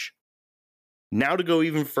traditional witch. Now to go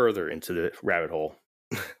even further into the rabbit hole,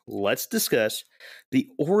 let's discuss the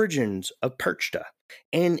origins of Perchta.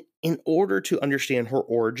 And in order to understand her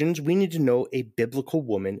origins, we need to know a biblical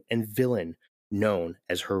woman and villain known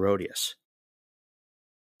as Herodias.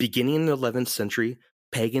 Beginning in the 11th century,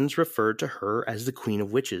 pagans referred to her as the Queen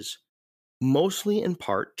of Witches, mostly in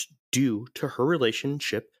part due to her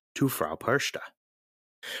relationship to Frau Perchta.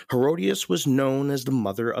 Herodias was known as the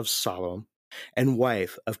mother of Solomon and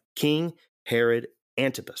wife of King Herod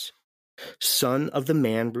Antipas, son of the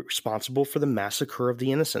man responsible for the massacre of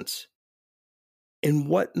the innocents. In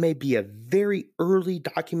what may be a very early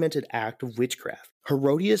documented act of witchcraft,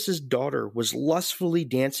 Herodias' daughter was lustfully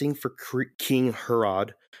dancing for King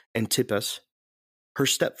Herod Antipas, her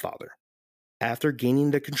stepfather. After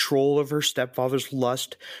gaining the control of her stepfather's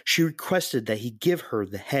lust, she requested that he give her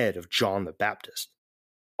the head of John the Baptist.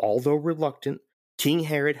 Although reluctant, King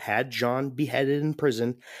Herod had John beheaded in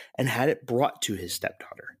prison and had it brought to his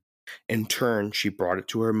stepdaughter. In turn, she brought it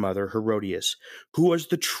to her mother Herodias, who was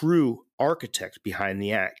the true architect behind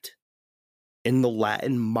the act. In the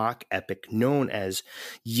Latin mock epic known as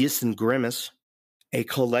Yis and Grimus, a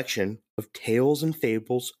collection of tales and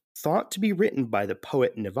fables thought to be written by the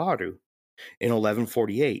poet Nevadu in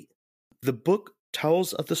 1148, the book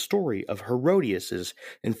tells of the story of Herodias'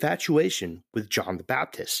 infatuation with John the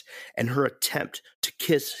Baptist and her attempt to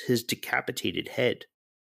kiss his decapitated head.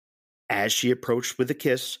 As she approached with a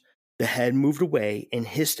kiss, the head moved away and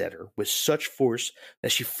hissed at her with such force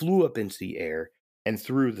that she flew up into the air and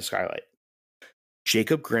through the skylight.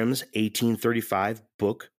 Jacob Grimm's 1835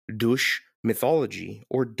 book, Dutch Mythology,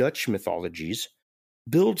 or Dutch Mythologies,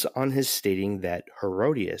 builds on his stating that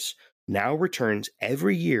Herodias now returns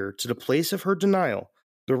every year to the place of her denial,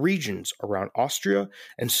 the regions around Austria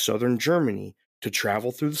and southern Germany, to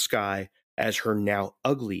travel through the sky as her now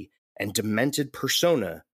ugly and demented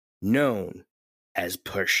persona known as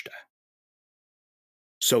Perchta.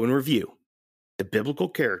 So in review, the biblical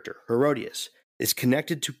character Herodias is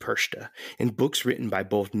connected to Perchta in books written by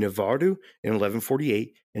both Nevadu in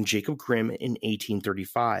 1148 and Jacob Grimm in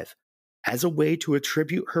 1835, as a way to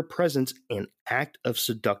attribute her presence and act of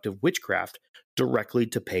seductive witchcraft directly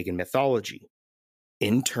to pagan mythology.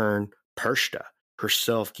 In turn, Perchta,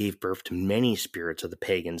 herself gave birth to many spirits of the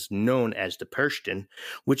pagans known as the Pershtin,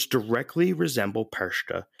 which directly resemble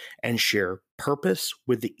Pershta and share purpose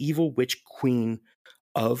with the evil witch queen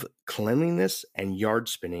of cleanliness and yard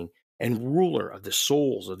spinning and ruler of the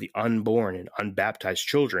souls of the unborn and unbaptized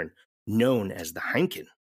children, known as the Heineken.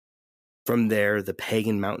 From there, the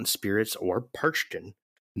pagan mountain spirits, or Pershtin,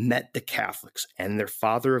 met the Catholics and their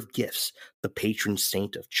father of gifts, the patron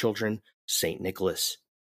saint of children, Saint Nicholas.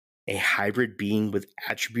 A hybrid being with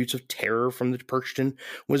attributes of terror from the Pershtin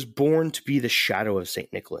was born to be the shadow of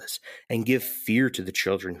Saint Nicholas and give fear to the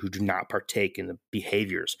children who do not partake in the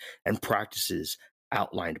behaviors and practices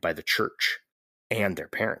outlined by the church and their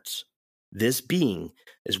parents. This being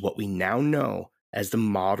is what we now know as the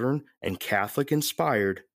modern and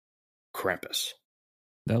Catholic-inspired Krampus.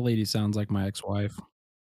 That lady sounds like my ex-wife.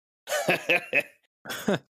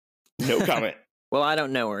 No comment. Well, I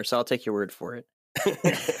don't know her, so I'll take your word for it.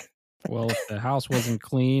 Well, if the house wasn't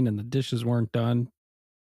clean and the dishes weren't done,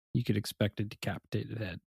 you could expect a decapitated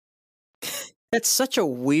head. That's such a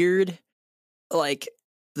weird, like,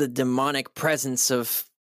 the demonic presence of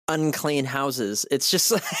unclean houses. It's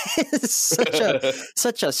just it's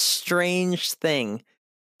such a strange thing.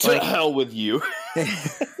 To hell with you.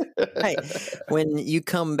 Right. When you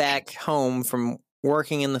come back home from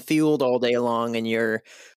working in the field all day long and your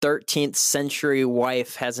 13th century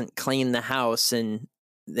wife hasn't cleaned the house, and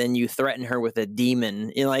then you threaten her with a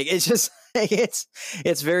demon, like, it's just like,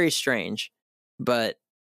 it's very strange. But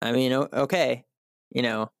I mean, okay,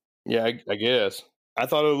 Yeah, I guess. I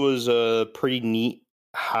thought it was pretty neat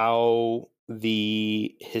how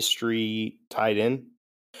the history tied in.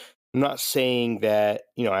 I'm not saying that,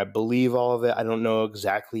 I believe all of it. I don't know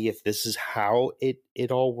exactly if this is how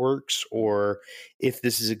it all works or if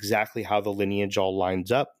this is exactly how the lineage all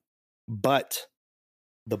lines up. But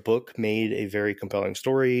the book made a very compelling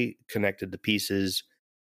story, connected the pieces,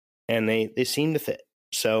 and they seem to fit.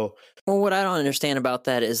 So, well, what I don't understand about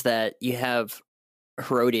that is that you have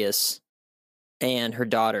Herodias and her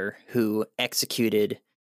daughter who executed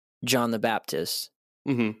John the Baptist.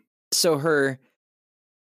 Mm-hmm. So her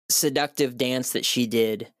seductive dance that she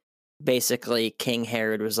did, basically King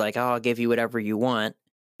Herod was like, "Oh, I'll give you whatever you want."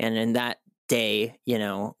 And in that day,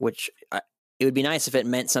 which it would be nice if it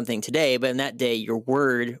meant something today, but in that day, your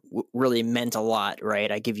word really meant a lot,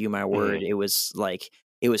 right? I give you my word. Mm-hmm. It was like,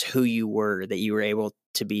 it was who you were, that you were able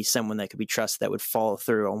to be someone that could be trusted, that would follow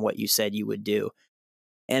through on what you said you would do.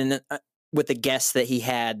 And with the guests that he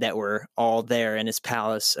had that were all there in his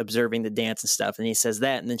palace observing the dance and stuff, and he says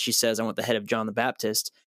that, and then she says, "I want the head of John the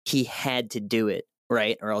Baptist." He had to do it,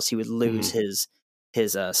 right? Or else he would lose his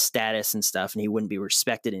status and stuff, and he wouldn't be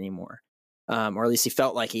respected anymore. Or at least he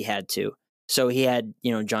felt like he had to. So he had,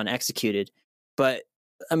 John executed. But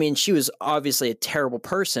I mean, she was obviously a terrible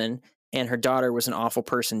person, and her daughter was an awful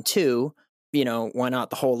person too. Why not?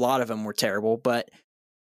 The whole lot of them were terrible, but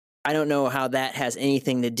I don't know how that has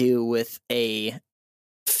anything to do with a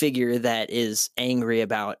figure that is angry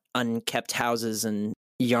about unkept houses and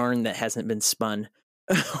yarn that hasn't been spun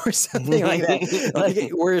or something like that.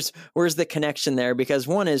 Like, where's the connection there? Because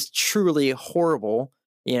one is truly horrible,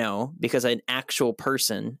 because an actual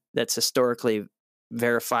person that's historically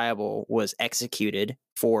verifiable was executed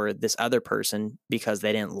for this other person because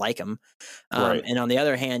they didn't like him. Right. And on the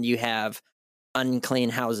other hand, you have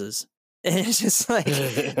unclean houses. And it's just like,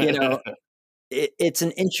 it's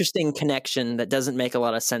an interesting connection that doesn't make a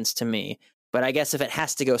lot of sense to me. But I guess if it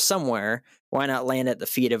has to go somewhere, why not land at the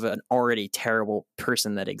feet of an already terrible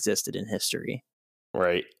person that existed in history?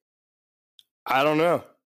 Right. I don't know.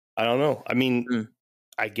 I mean,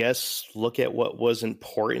 I guess look at what was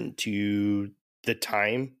important to the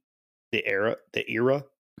time, the era,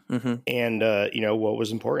 and, what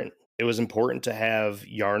was important. It was important to have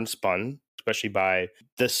yarn spun, especially by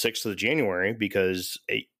the 6th of January, because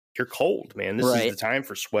you're cold, man. This is the time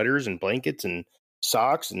for sweaters and blankets and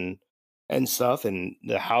socks and stuff. And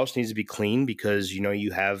the house needs to be clean because,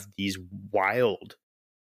 you have these wild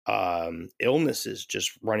illnesses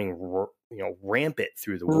just running, rampant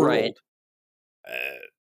through the world. Right.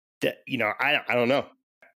 I don't know.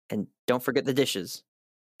 And don't forget the dishes.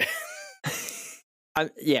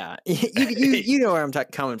 Yeah, you know where I'm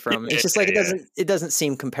coming from. It's just like it doesn't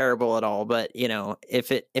seem comparable at all. But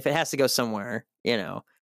if it has to go somewhere,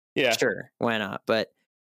 sure, why not? But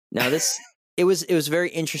no, it was very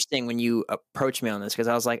interesting when you approached me on this, because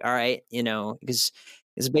I was like, all right, because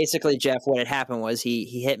basically, Jeff, what had happened was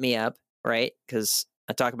he hit me up, right? Because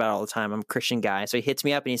I talk about it all the time. I'm a Christian guy, so he hits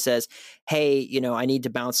me up and he says, "Hey, I need to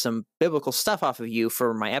bounce some biblical stuff off of you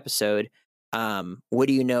for my episode. What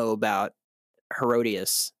do you know about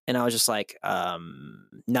Herodias?" And I was just like,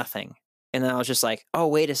 nothing. And then I was just like, oh,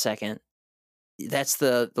 wait a second. That's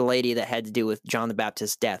the lady that had to do with John the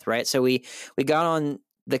Baptist's death, right? So we got on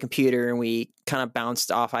the computer and we kind of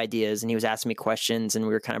bounced off ideas, and he was asking me questions, and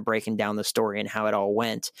we were kind of breaking down the story and how it all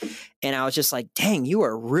went. And I was just like, dang, you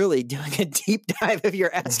are really doing a deep dive if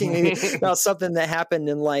you're asking me about something that happened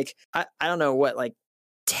in like, I don't know what, like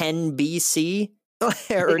 10 BC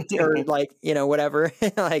or like, whatever,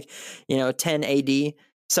 like, 10 AD,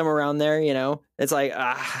 somewhere around there, it's like,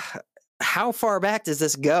 how far back does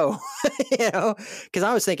this go? Because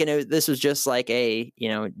I was thinking this was just like a,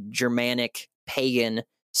 Germanic pagan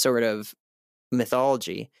sort of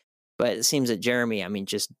mythology. But it seems that Jeremy,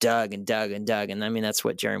 just dug and dug and dug. And that's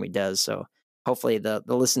what Jeremy does. So hopefully the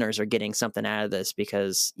listeners are getting something out of this,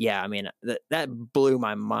 because, yeah, that blew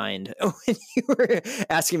my mind when you were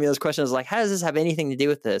asking me those questions. Like, how does this have anything to do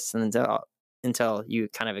with this? And until you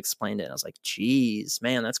kind of explained it, I was like, geez,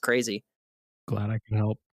 man, that's crazy. Glad I could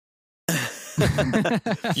help.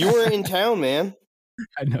 You were in town, man.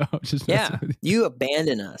 I know. Just yeah, you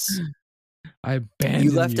abandoned us. I abandoned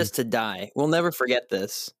you. Left us to die. We'll never forget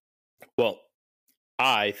this. Well,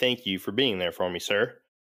 I thank you for being there for me, sir,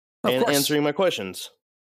 Of and course. answering my questions.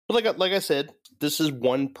 But like I said, this is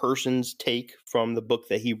one person's take from the book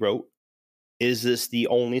that he wrote. Is this the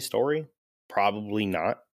only story? Probably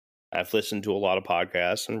not. I've listened to a lot of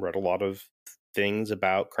podcasts and read a lot of things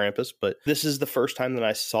about Krampus, but this is the first time that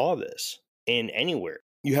I saw this in anywhere.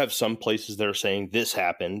 You have some places that are saying this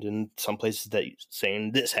happened and some places that are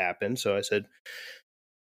saying this happened. So I said,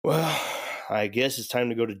 well, I guess it's time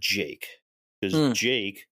to go to Jake, because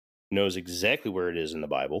Jake knows exactly where it is in the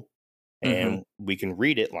Bible, and we can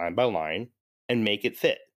read it line by line and make it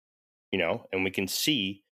fit, and we can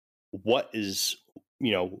see what is,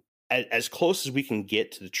 as close as we can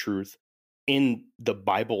get to the truth in the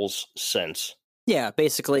Bible's sense. Yeah,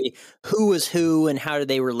 basically, who was who and how did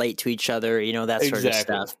they relate to each other, that sort of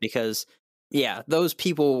stuff. Because, yeah, those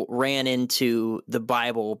people ran into the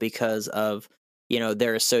Bible because of,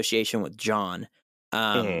 their association with John.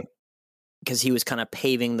 Because he was kind of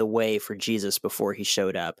paving the way for Jesus before he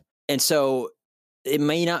showed up. And so it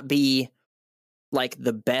may not be like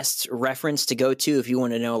the best reference to go to if you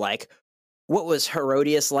want to know, like, what was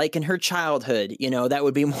Herodias like in her childhood? That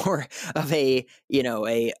would be more of a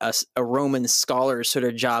Roman scholar sort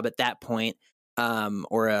of job at that point,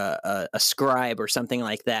 or a scribe or something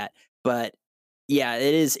like that. But yeah,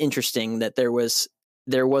 it is interesting that there was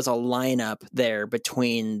a lineup there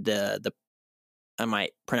between the I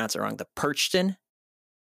might pronounce it wrong, the Perchton,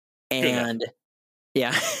 and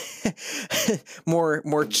yeah, more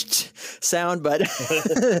sound, but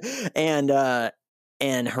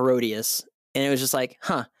and Herodias. And it was just like,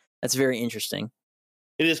 that's very interesting.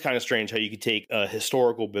 It is kind of strange how you could take a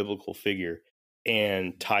historical biblical figure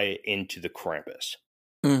and tie it into the Krampus.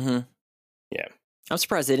 Mm-hmm. Yeah. I'm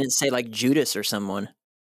surprised they didn't say like Judas or someone.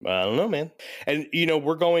 I don't know, man. And,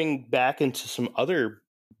 we're going back into some other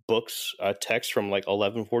books, texts from like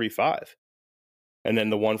 1145. And then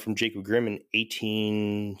the one from Jacob Grimm in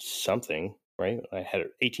 18 something, right? I had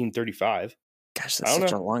it 1835. Gosh, that's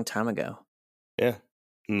such a long time ago. Yeah.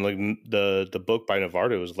 And like the book by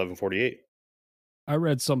Navarro was 1148. I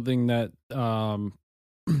read something that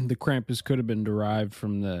the Krampus could have been derived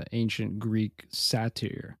from the ancient Greek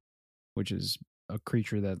satyr, which is a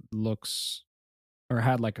creature that looks or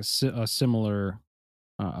had like a similar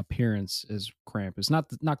appearance as Krampus.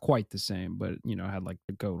 Not quite the same, but had like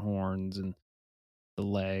the goat horns and the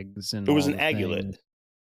legs, and it was an agulet.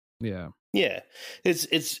 Yeah. Yeah,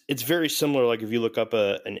 it's very similar. Like if you look up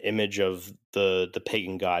an image of the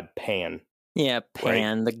pagan god Pan. Yeah,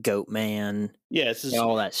 Pan, right? The goat man. Yeah, it's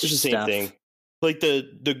all that it's the same thing. Like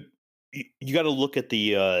you got to look at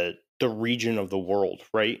the region of the world,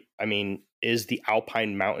 right? Is the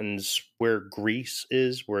Alpine Mountains where Greece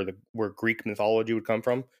is, where Greek mythology would come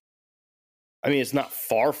from? It's not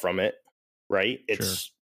far from it, right? It's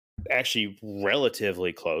actually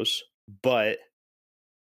relatively close, but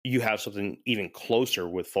you have something even closer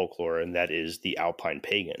with folklore, and that is the Alpine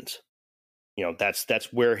pagans.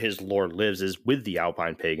 That's where his lore lives, is with the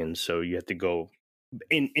Alpine pagans. So you have to go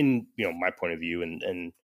in my point of view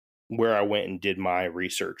and where I went and did my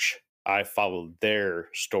research. I followed their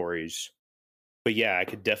stories, but yeah, I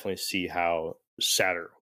could definitely see how Satyr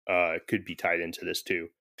could be tied into this too.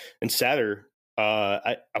 And Satyr,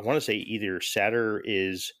 I want to say either Satyr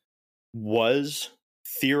was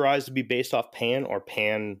theorized to be based off Pan, or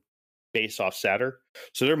Pan based off Satyr.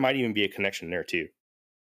 So there might even be a connection there too.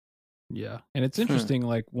 Yeah. And it's interesting,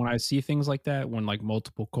 like when I see things like that, when like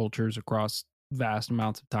multiple cultures across vast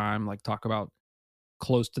amounts of time like talk about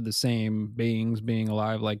close to the same beings being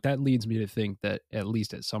alive, like that leads me to think that at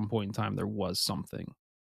least at some point in time there was something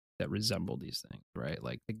that resembled these things, right?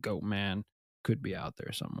 Like the goat man could be out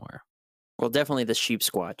there somewhere. Well, definitely the sheep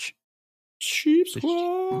squatch. Sheep The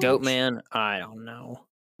squatch. Goat man, I don't know.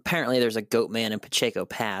 Apparently, there's a goat man in Pacheco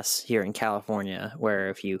Pass here in California, where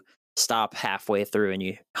if you stop halfway through and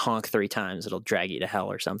you honk 3 times, it'll drag you to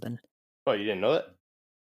hell or something. Oh, you didn't know that?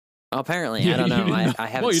 Apparently, Yeah, I don't you know. didn't know- I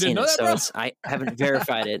Whoa, haven't you seen didn't know it, that, so bro? I haven't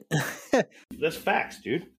verified it. That's facts,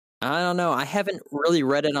 dude. I don't know. I haven't really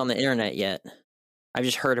read it on the internet yet. I've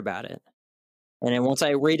just heard about it. And then once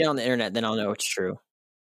I read it on the internet, then I'll know it's true.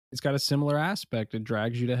 It's got a similar aspect. It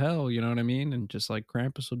drags you to hell, you know what I mean? And just like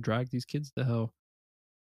Krampus will drag these kids to hell.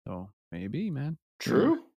 So maybe, man.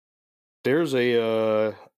 True. There's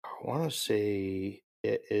a, I want to say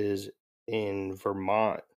it is in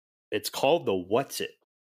Vermont. It's called the What's It.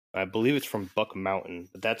 I believe it's from Buck Mountain,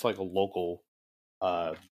 but that's like a local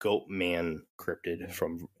goat man cryptid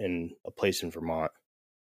from in a place in Vermont.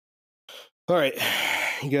 All right,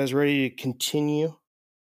 you guys ready to continue?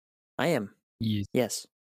 I am. Yes. Yes.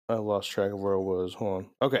 I lost track of where I was. Hold on.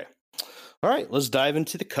 Okay. All right, let's dive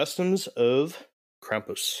into the customs of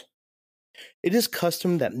Krampus. It is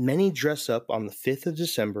custom that many dress up on the 5th of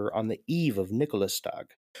December on the eve of Nikolastag,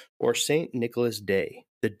 or St. Nicholas Day,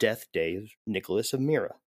 the death day of Nicholas of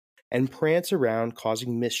Myra, and prance around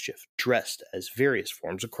causing mischief, dressed as various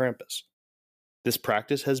forms of Krampus. This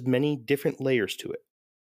practice has many different layers to it.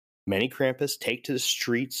 Many Krampus take to the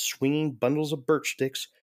streets swinging bundles of birch sticks,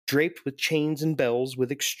 draped with chains and bells,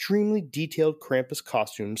 with extremely detailed Krampus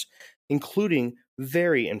costumes, including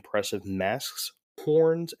very impressive masks,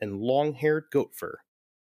 horns, and long-haired goat fur.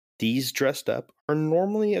 These dressed up are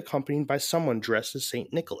normally accompanied by someone dressed as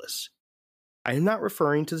St. Nicholas. I am not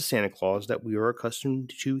referring to the Santa Claus that we are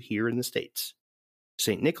accustomed to here in the States.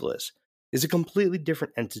 St. Nicholas is a completely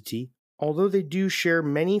different entity, although they do share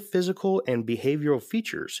many physical and behavioral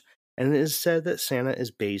features, and it is said that Santa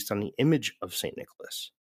is based on the image of St.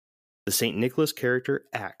 Nicholas. The St. Nicholas character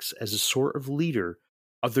acts as a sort of leader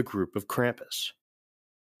of the group of Krampus.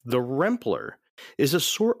 The Rempler is a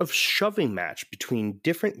sort of shoving match between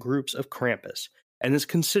different groups of Krampus and is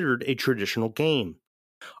considered a traditional game.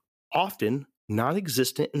 Often not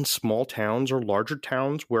existent in small towns or larger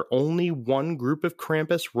towns where only one group of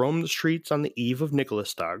Krampus roam the streets on the eve of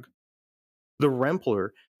Nikolastag. The Rempler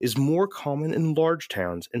is more common in large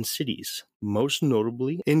towns and cities, most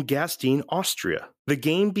notably in Gastein, Austria. The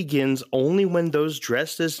game begins only when those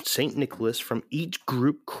dressed as St. Nicholas from each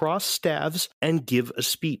group cross staves and give a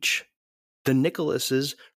speech. The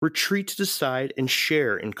Nicholases retreat to the side and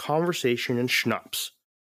share in conversation and schnapps.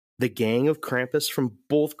 The gang of Krampus from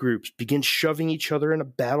both groups begin shoving each other in a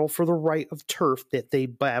battle for the right of turf that they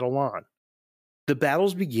battle on. The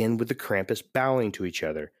battles begin with the Krampus bowing to each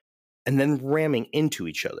other and then ramming into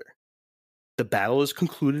each other. The battle is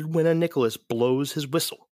concluded when a Nicholas blows his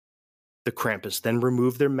whistle. The Krampus then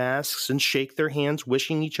remove their masks and shake their hands,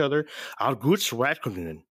 wishing each other "All Guts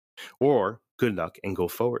Ratkunden," or good luck and go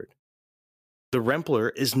forward. The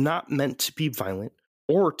Rempler is not meant to be violent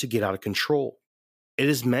or to get out of control. It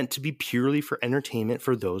is meant to be purely for entertainment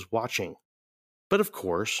for those watching. But of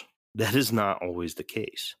course, that is not always the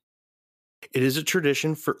case. It is a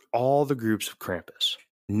tradition for all the groups of Krampus,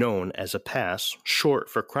 known as a pass, short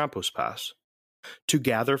for Krampuspass, to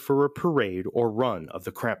gather for a parade or run of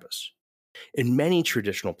the Krampus. In many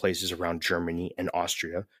traditional places around Germany and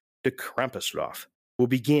Austria, the Krampuslauf will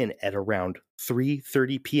begin at around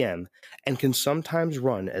 3:30 p.m. and can sometimes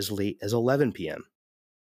run as late as 11 p.m.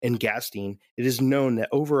 In Gastein, it is known that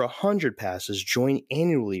over 100 passes join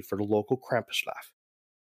annually for the local Krampuslauf.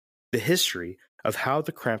 The history of how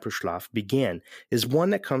the Krampuslauf began is one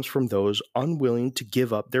that comes from those unwilling to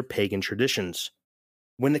give up their pagan traditions.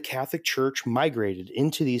 When the Catholic Church migrated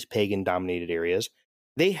into these pagan-dominated areas,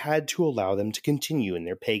 they had to allow them to continue in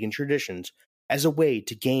their pagan traditions as a way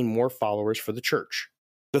to gain more followers for the church.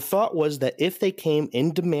 The thought was that if they came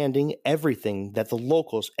in demanding everything that the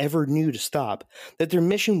locals ever knew to stop, that their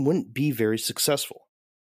mission wouldn't be very successful.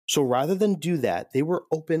 So rather than do that, they were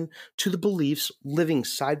open to the beliefs living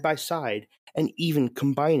side by side and even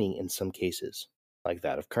combining in some cases, like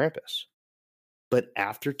that of Krampus. But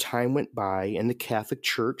after time went by and the Catholic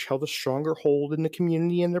Church held a stronger hold in the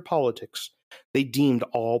community and their politics, they deemed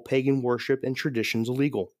all pagan worship and traditions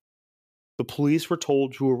illegal. The police were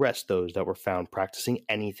told to arrest those that were found practicing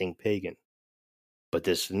anything pagan. But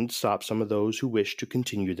this didn't stop some of those who wished to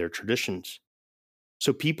continue their traditions.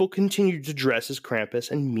 So people continued to dress as Krampus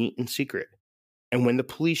and meet in secret. And when the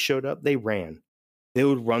police showed up, they ran. They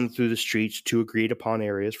would run through the streets to agreed upon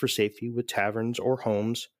areas for safety with taverns or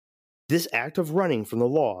homes. This act of running from the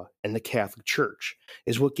law and the Catholic Church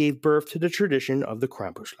is what gave birth to the tradition of the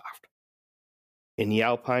Krampusnacht. In the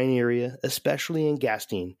Alpine area, especially in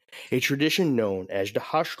Gastein, a tradition known as the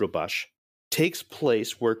Haschrobash takes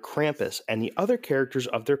place where Krampus and the other characters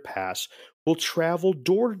of their past will travel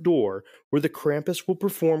door to door where the Krampus will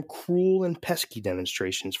perform cruel and pesky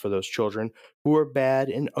demonstrations for those children who are bad,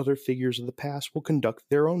 and other figures of the past will conduct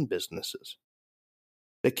their own businesses.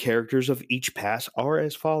 The characters of each pass are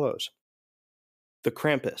as follows. The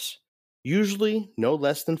Krampus. Usually no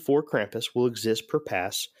less than 4 Krampus will exist per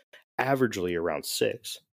pass, averagely around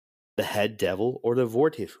 6. The head devil, or the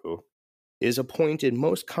Vortefu, is appointed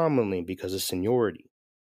most commonly because of seniority.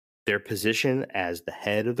 Their position as the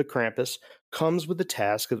head of the Krampus comes with the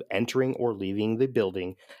task of entering or leaving the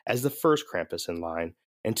building as the first Krampus in line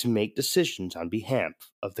and to make decisions on behalf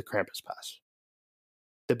of the Krampus pass.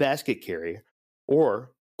 The basket carrier,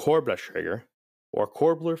 or Korblerträger, or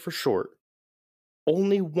Korbler for short,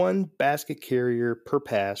 only 1 basket carrier per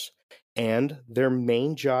pass, and their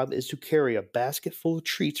main job is to carry a basket full of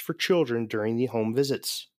treats for children during the home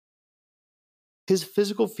visits. His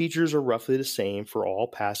physical features are roughly the same for all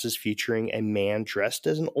passes, featuring a man dressed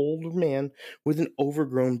as an older man with an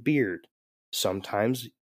overgrown beard, sometimes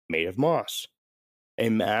made of moss, a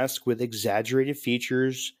mask with exaggerated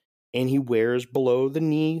features, and he wears below the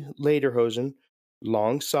knee lederhosen,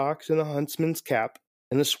 long socks, and a huntsman's cap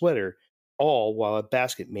and a sweater, all while a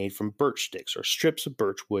basket made from birch sticks or strips of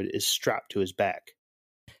birch wood is strapped to his back.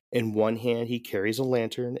 In one hand he carries a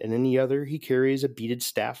lantern, and in the other he carries a beaded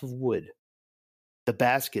staff of wood. The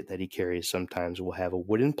basket that he carries sometimes will have a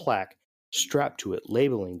wooden plaque strapped to it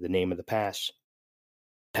labeling the name of the pass.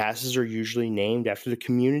 Passes are usually named after the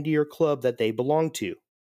community or club that they belong to.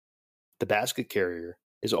 The basket carrier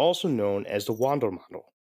is also known as the Wandermandel,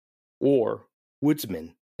 or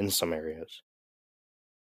woodsman in some areas.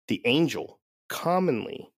 The angel.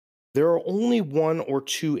 Commonly, there are only 1 or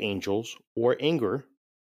 2 angels, or Anger,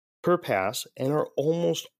 per pass, and are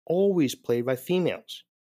almost always played by females.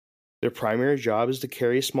 Their primary job is to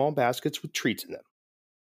carry small baskets with treats in them.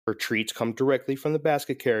 Her treats come directly from the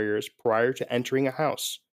basket carriers prior to entering a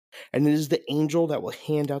house, and it is the angel that will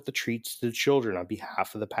hand out the treats to the children on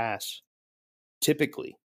behalf of the pass.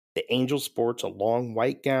 Typically, the angel sports a long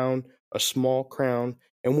white gown, a small crown,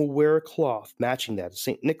 and will wear a cloth matching that of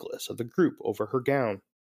St. Nicholas of the group over her gown.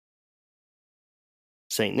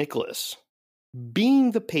 St. Nicholas.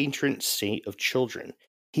 Being the patron saint of children,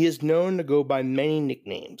 he is known to go by many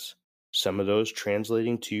nicknames, some of those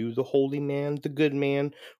translating to the holy man, the good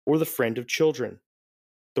man, or the friend of children.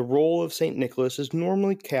 The role of St. Nicholas is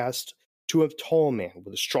normally cast to a tall man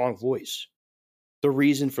with a strong voice. The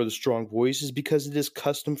reason for the strong voice is because it is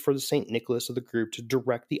custom for the St. Nicholas of the group to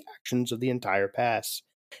direct the actions of the entire pass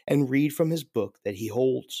and read from his book that he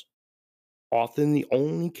holds, often the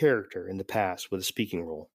only character in the pass with a speaking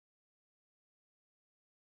role.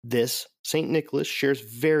 This St. Nicholas shares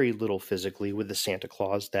very little physically with the Santa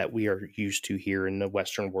Claus that we are used to here in the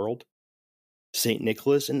Western world. St.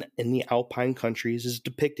 Nicholas in the Alpine countries is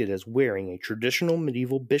depicted as wearing a traditional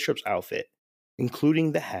medieval bishop's outfit,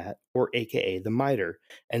 including the hat, or aka the mitre,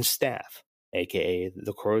 and staff, aka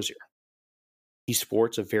the crozier. He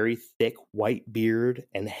sports a very thick white beard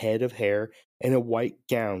and head of hair and a white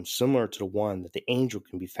gown similar to the one that the angel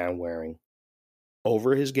can be found wearing.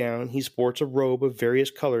 Over his gown, he sports a robe of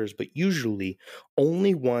various colors, but usually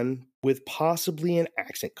only one with possibly an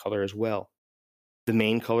accent color as well. The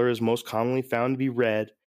main color is most commonly found to be red,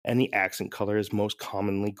 and the accent color is most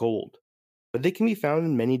commonly gold, but they can be found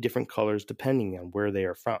in many different colors depending on where they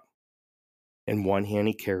are from. In one hand,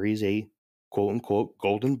 he carries a quote-unquote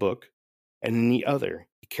golden book, and in the other,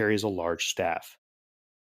 he carries a large staff.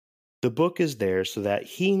 The book is there so that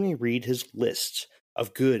he may read his lists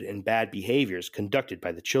of good and bad behaviors conducted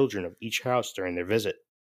by the children of each house during their visit.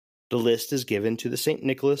 The list is given to the St.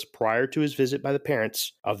 Nicholas prior to his visit by the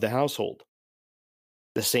parents of the household.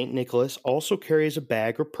 The St. Nicholas also carries a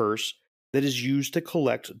bag or purse that is used to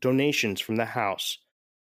collect donations from the house,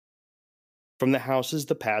 from the houses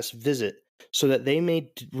the past visit, so that they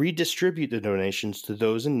may redistribute the donations to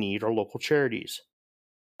those in need or local charities.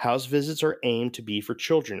 House visits are aimed to be for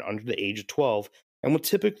children under the age of 12 and will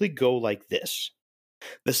typically go like this.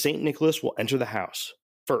 The St. Nicholas will enter the house,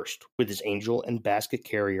 first with his angel and basket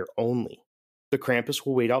carrier only. The Krampus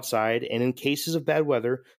will wait outside, and in cases of bad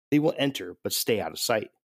weather, they will enter but stay out of sight.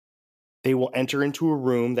 They will enter into a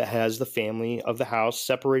room that has the family of the house,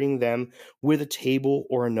 separating them with a table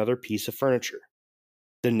or another piece of furniture.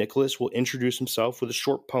 The Nicholas will introduce himself with a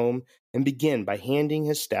short poem and begin by handing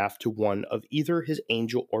his staff to one of either his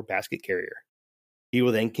angel or basket carrier. He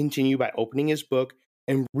will then continue by opening his book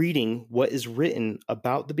and reading what is written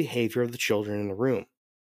about the behavior of the children in the room.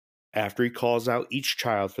 After he calls out each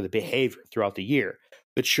child for the behavior throughout the year,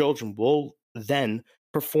 the children will then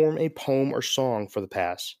perform a poem or song for the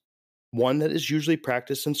past, one that is usually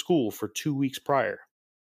practiced in school for 2 weeks prior.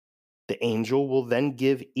 The angel will then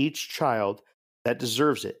give each child that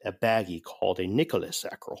deserves it a baggie called a Nicholas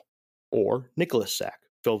sacral, or Nicholas sack,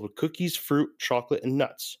 filled with cookies, fruit, chocolate, and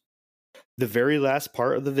nuts. The very last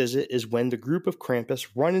part of the visit is when the group of Krampus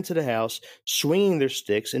run into the house, swinging their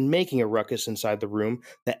sticks and making a ruckus inside the room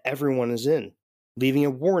that everyone is in, leaving a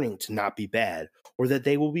warning to not be bad, or that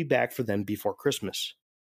they will be back for them before Christmas.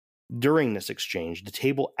 During this exchange, the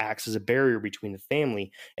table acts as a barrier between the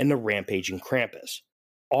family and the rampaging Krampus.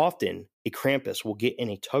 Often, a Krampus will get in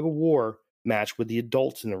a tug-of-war match with the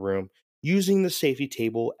adults in the room, using the safety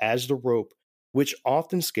table as the rope, which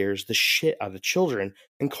often scares the shit out of the children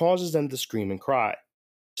and causes them to scream and cry,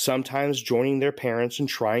 sometimes joining their parents and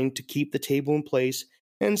trying to keep the table in place,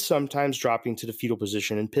 and sometimes dropping to the fetal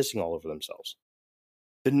position and pissing all over themselves.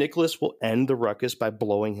 The Nicholas will end the ruckus by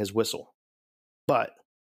blowing his whistle. But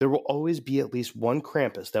there will always be at least one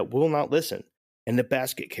Krampus that will not listen, and the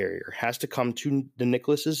basket carrier has to come to the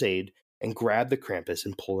Nicholas's aid and grab the Krampus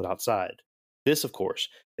and pull it outside. This, of course,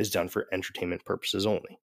 is done for entertainment purposes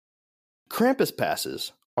only. Krampus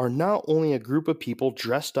passes are not only a group of people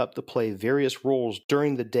dressed up to play various roles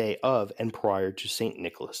during the day of and prior to St.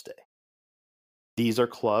 Nicholas Day. These are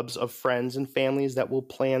clubs of friends and families that will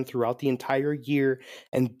plan throughout the entire year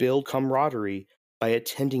and build camaraderie by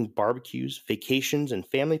attending barbecues, vacations, and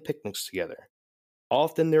family picnics together.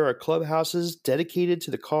 Often there are clubhouses dedicated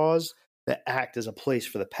to the cause that act as a place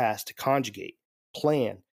for the past to conjugate,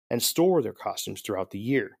 plan, and store their costumes throughout the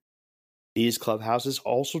year. These clubhouses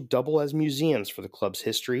also double as museums for the club's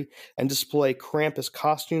history and display Krampus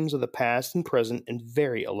costumes of the past and present in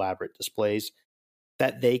very elaborate displays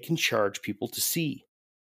that they can charge people to see.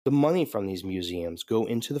 The money from these museums go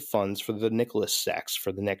into the funds for the Nicholas sacks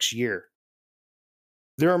for the next year.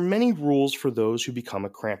 There are many rules for those who become a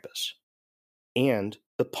Krampus, and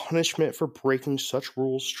the punishment for breaking such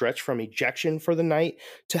rules stretch from ejection for the night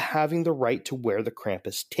to having the right to wear the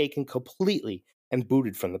Krampus taken completely and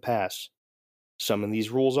booted from the past. Some of these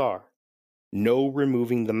rules are: no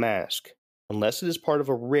removing the mask, unless it is part of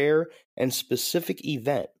a rare and specific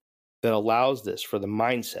event that allows this for the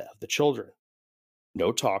mindset of the children.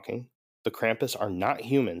 No talking, the Krampus are not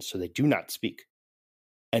humans, so they do not speak.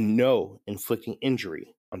 And no inflicting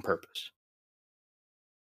injury on purpose.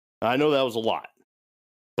 I know that was a lot,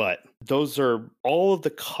 but those are all of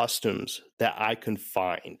the customs that I can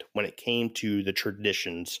find when it came to the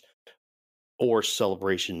traditions or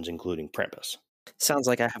celebrations, including Krampus. Sounds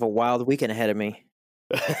like I have a wild weekend ahead of me.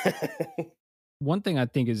 One thing I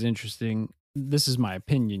think is interesting, this is my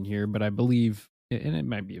opinion here, but I believe, and it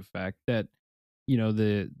might be a fact, that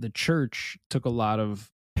the church took a lot of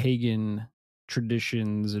pagan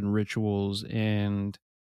traditions and rituals, and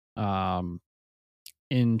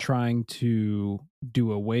in trying to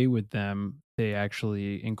do away with them, they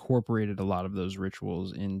actually incorporated a lot of those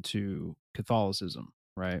rituals into Catholicism,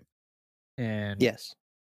 right? And Yes.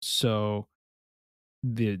 so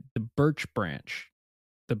the birch branch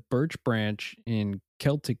in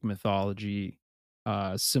Celtic mythology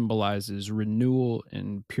symbolizes renewal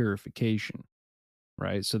and purification,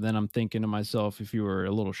 right? So then I'm thinking to myself, if you were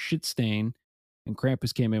a little shit stain and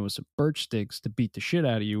Krampus came in with some birch sticks to beat the shit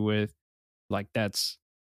out of you with, like, that's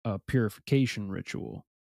a purification ritual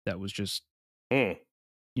that was just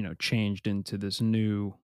changed into this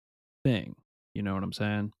new thing. You know what I'm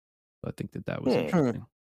saying? So I think that was interesting.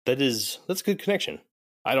 That's a good connection.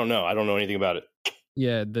 I don't know anything about it.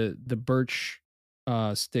 Yeah, the birch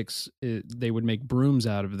sticks, they would make brooms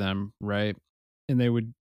out of them, right? And they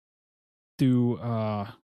would do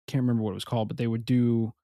can't remember what it was called, but they would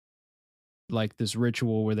do like this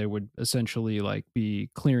ritual where they would essentially like be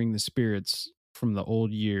clearing the spirits from the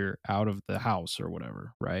old year out of the house or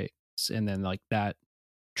whatever, right? And then like that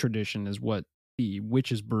tradition is what the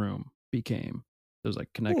witch's broom became. There's like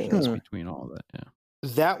connections between all of that. Yeah,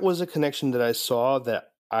 that was a connection that I saw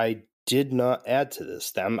that I did not add to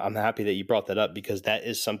this. I'm happy that you brought that up, because that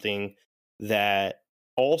is something that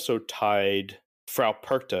also tied Frau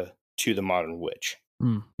Perkta to the modern witch.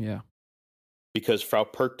 Yeah, because Frau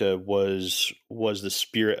Perkta was the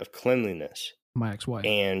spirit of cleanliness. My ex-wife.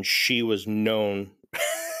 And she was known.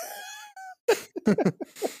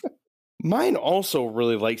 Mine also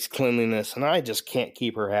really likes cleanliness, and I just can't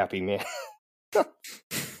keep her happy, man.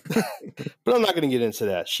 But I'm not going to get into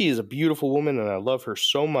that. She is a beautiful woman, and I love her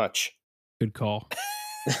so much. Good call.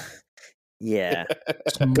 Yeah.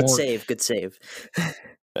 Good save.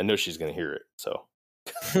 I know she's going to hear it, so.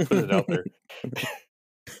 Put it out there.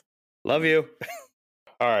 Love you.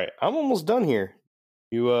 All right, I'm almost done here.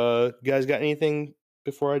 You guys got anything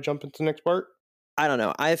before I jump into the next part? I don't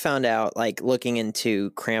know. I found out, like, looking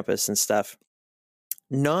into Krampus and stuff,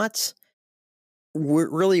 not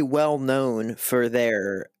really well known for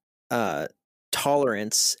their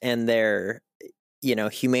tolerance and their,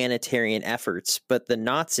 humanitarian efforts, but the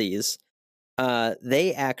Nazis,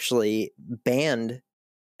 they actually banned,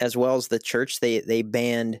 as well as the church, they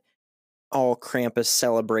banned all Krampus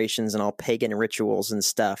celebrations and all pagan rituals and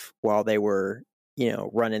stuff while they were,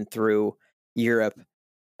 running through Europe,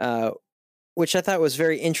 which I thought was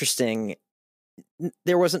very interesting.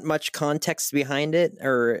 There wasn't much context behind it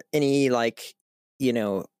or any, like,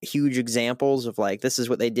 huge examples of, like, this is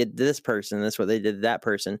what they did to this person, this is what they did to that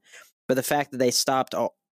person. But the fact that they stopped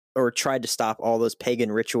or tried to stop all those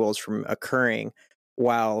pagan rituals from occurring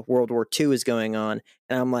while World War II is going on.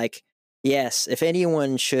 And I'm like, yes, if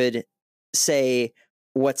anyone should say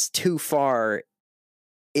what's too far,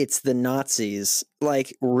 it's the Nazis.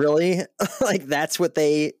 Like, really? Like, that's what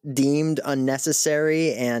they deemed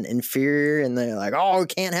unnecessary and inferior, and they're like, oh, we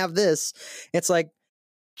can't have this. It's like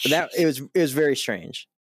that. It was very strange.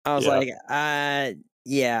 I was like,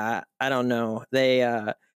 yeah, I don't know.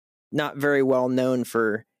 They not very well known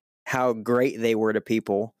for how great they were to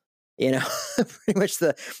people. Pretty much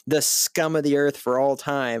the scum of the earth for all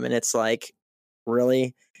time. And it's like,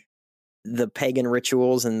 really, the pagan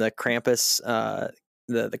rituals and the Krampus,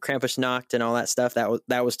 the Krampusnacht and all that stuff,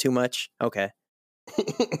 that was too much. Okay.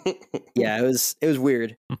 Yeah, it was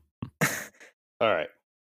weird. All right.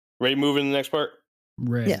 Ready to move into the next part?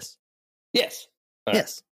 Red. Yes. Yes. All right.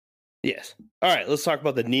 Yes. Yes. All right, let's talk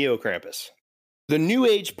about the Neo Krampus. The New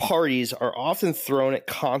Age parties are often thrown at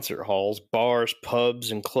concert halls, bars,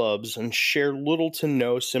 pubs, and clubs and share little to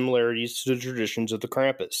no similarities to the traditions of the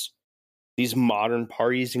Krampus. These modern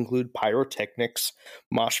parties include pyrotechnics,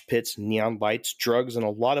 mosh pits, neon lights, drugs, and a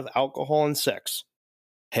lot of alcohol and sex.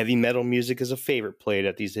 Heavy metal music is a favorite played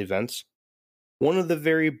at these events. One of the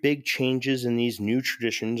very big changes in these new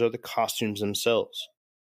traditions are the costumes themselves.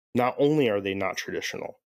 Not only are they not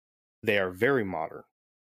traditional, they are very modern.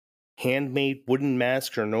 Handmade wooden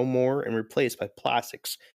masks are no more and replaced by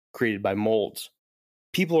plastics created by molds.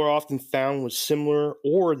 People are often found with similar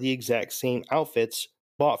or the exact same outfits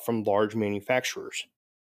bought from large manufacturers.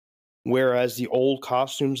 Whereas the old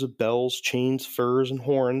costumes of bells, chains, furs, and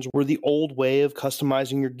horns were the old way of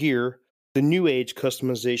customizing your gear, the new age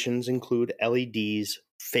customizations include LEDs,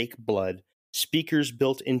 fake blood, speakers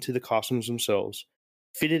built into the costumes themselves,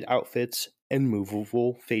 fitted outfits, and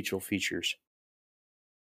movable facial features.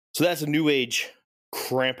 So that's a new age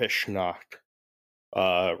Krampusnacht,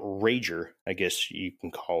 rager, I guess you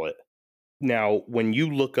can call it. Now, when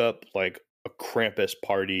you look up like a Krampus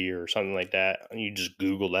party or something like that, and you just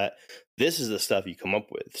Google that, this is the stuff you come up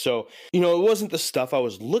with. So, it wasn't the stuff I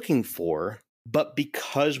was looking for, but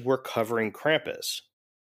because we're covering Krampus,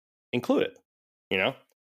 include it,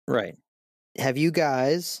 Right. Have you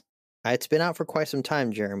guys? It's been out for quite some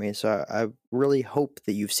time, Jeremy. So I really hope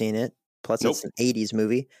that you've seen it. Plus, Nope. it's an '80s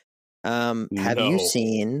movie. Have you No.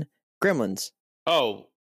 seen Gremlins? Oh,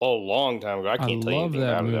 a long time ago. I I can't tell you love anything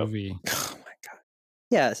that about it, though. movie. Oh my god.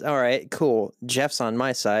 Yes. All right. Cool. Jeff's on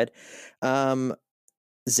my side.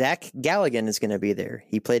 Zach Galligan is going to be there.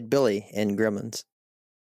 He played Billy in Gremlins.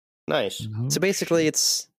 Nice. Oh, So basically, shit.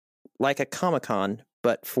 it's like a Comic-Con,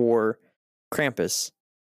 but for Krampus.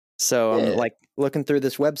 So Yeah. I'm like looking through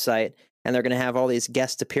this website, and they're going to have all these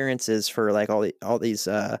guest appearances for like all these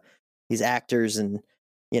actors and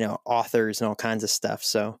authors and all kinds of stuff.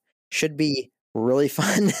 So should be really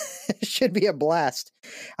fun. Should be a blast.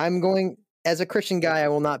 I'm going. As a Christian guy, I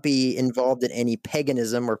will not be involved in any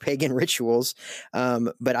paganism or pagan rituals,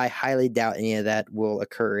 but I highly doubt any of that will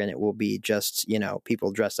occur, and it will be just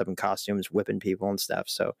people dressed up in costumes, whipping people and stuff.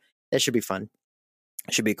 So that should be fun.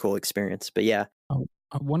 It should be a cool experience. But yeah,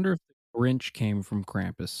 I wonder if the Grinch came from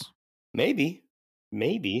Krampus. Maybe.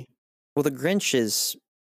 well, the Grinch is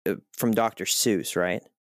from Dr. Seuss, right?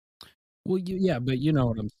 Well, yeah, but you know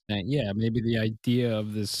what I'm saying. Yeah, maybe the idea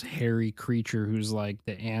of this hairy creature who's like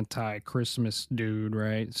the anti-Christmas dude,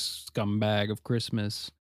 right? Scumbag of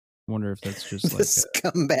Christmas. I wonder if that's just The like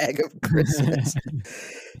scumbag of Christmas.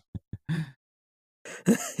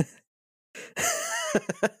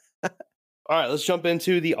 All right, let's jump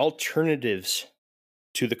into the alternatives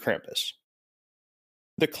to the Krampus.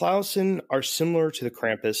 The Klausen are similar to the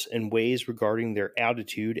Krampus in ways regarding their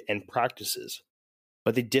attitude and practices,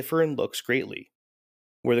 but they differ in looks greatly.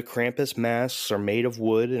 Where the Krampus masks are made of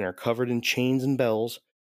wood and are covered in chains and bells,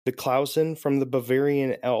 the Klausen from the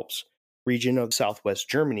Bavarian Alps region of southwest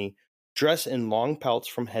Germany dress in long pelts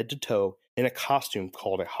from head to toe in a costume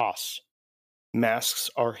called a has. Masks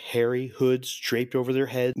are hairy hoods draped over their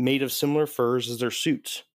heads made of similar furs as their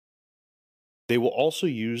suits. They will also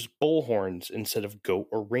use bull horns instead of goat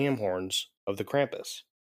or ram horns of the Krampus.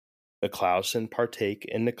 The Klausen partake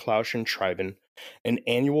in the Klausen an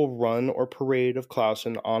annual run or parade of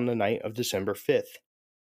Klausen on the night of December 5th.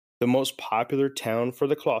 The most popular town for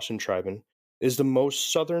the Klausen is the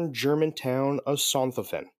most southern German town of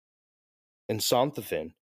Sonthofen. In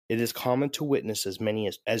Sonthofen, it is common to witness as many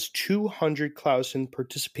as 200 Klausen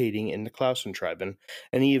participating in the Klausen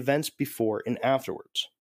and the events before and afterwards.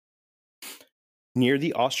 Near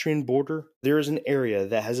the Austrian border, there is an area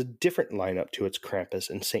that has a different lineup to its Krampus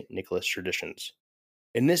and St. Nicholas traditions.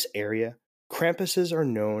 In this area, Krampuses are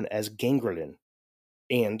known as Gangrelin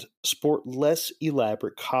and sport less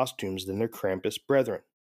elaborate costumes than their Krampus brethren.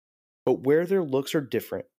 But where their looks are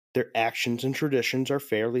different, their actions and traditions are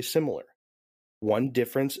fairly similar. One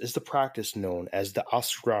difference is the practice known as the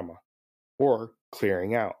Asurama, or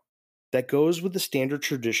clearing out, that goes with the standard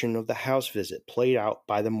tradition of the house visit played out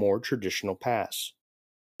by the more traditional pass.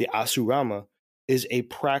 The Asurama is a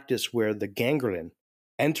practice where the Gangrelin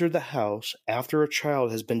enter the house after a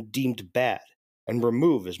child has been deemed bad and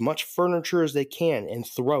remove as much furniture as they can and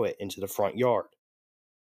throw it into the front yard.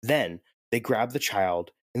 Then they grab the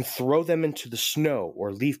child and throw them into the snow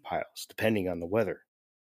or leaf piles, depending on the weather.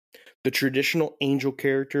 The traditional angel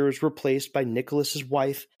character is replaced by Nicholas's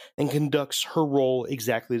wife and conducts her role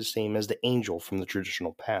exactly the same as the angel from the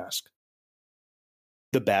traditional past.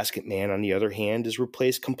 The basket man, on the other hand, is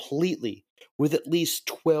replaced completely with at least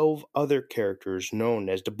 12 other characters known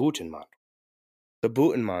as the Butenmando. The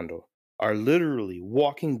Butenmando are literally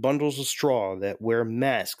walking bundles of straw that wear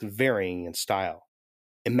masks varying in style.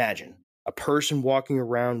 Imagine a person walking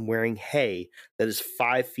around wearing hay that is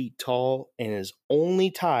 5 feet tall and is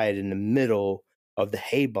only tied in the middle of the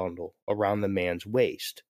hay bundle around the man's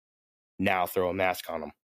waist. Now throw a mask on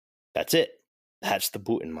him. That's it. That's the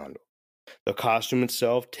Butenmando. The costume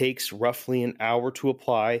itself takes roughly an hour to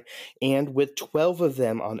apply, and with 12 of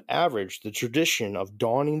them on average, the tradition of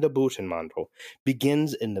donning the Butenmando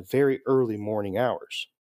begins in the very early morning hours.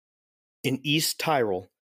 In East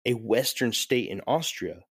Tyrol, a western state in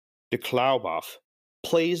Austria, the Klaubauf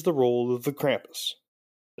plays the role of the Krampus.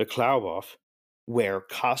 The Klaubauf wear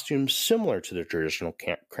costumes similar to the traditional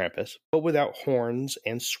Krampus, but without horns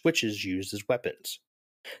and switches used as weapons.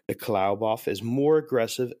 The Klaubauf is more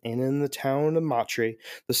aggressive, and in the town of Matre,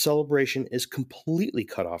 the celebration is completely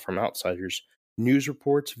cut off from outsiders, news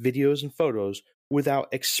reports, videos, and photos without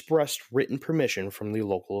expressed written permission from the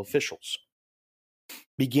local officials.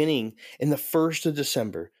 Beginning in the 1st of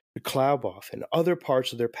December, the Klaubauf and other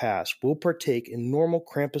parts of their past will partake in normal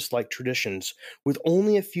Krampus-like traditions with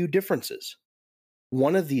only a few differences.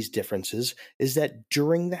 One of these differences is that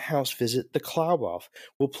during the house visit, the Klaubauf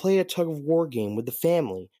will play a tug-of-war game with the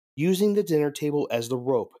family, using the dinner table as the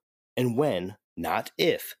rope, and when, not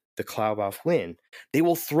if, the Klaubauf win, they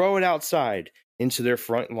will throw it outside into their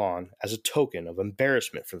front lawn as a token of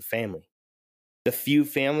embarrassment for the family. The few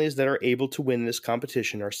families that are able to win this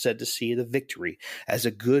competition are said to see the victory as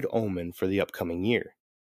a good omen for the upcoming year.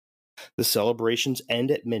 The celebrations end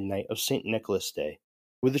at midnight of St. Nicholas Day,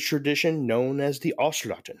 with a tradition known as the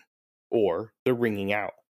Ausschlachten, or the ringing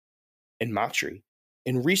out. In Matre,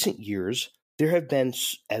 in recent years, there have been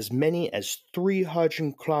as many as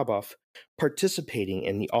 300 Klaubauf participating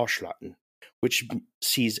in the Ausschlachten, which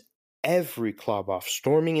sees every Klaubauf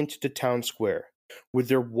storming into the town square, with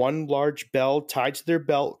their one large bell tied to their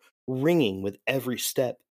belt, ringing with every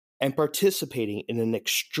step, and participating in an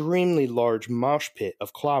extremely large mosh pit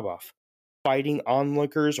of Klaubauf, fighting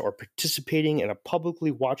onlookers or participating in a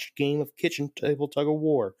publicly watched game of kitchen table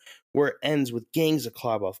tug-of-war, where it ends with gangs of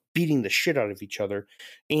Klaubauf beating the shit out of each other,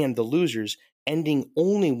 and the losers ending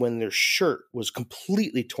only when their shirt was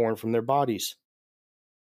completely torn from their bodies.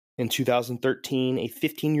 In 2013, a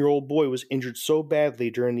 15-year-old boy was injured so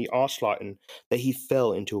badly during the Ausschlachten that he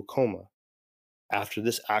fell into a coma. After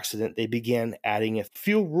this accident, they began adding a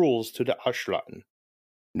few rules to the Ausschlachten.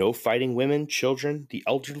 No fighting women, children, the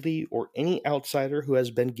elderly, or any outsider who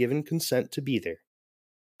has been given consent to be there.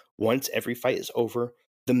 Once every fight is over,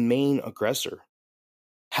 the main aggressor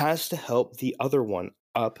has to help the other one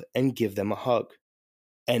up and give them a hug,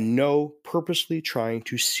 and no purposely trying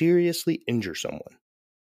to seriously injure someone.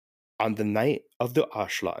 On the night of the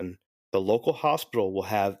Ausschlachten, the local hospital will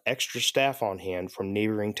have extra staff on hand from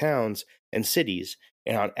neighboring towns and cities,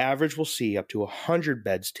 and on average will see up to 100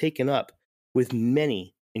 beds taken up, with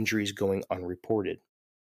many injuries going unreported.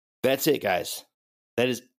 That's it, guys. That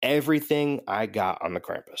is everything I got on the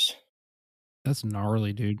Krampus. That's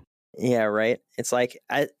gnarly, dude. Yeah, right. It's like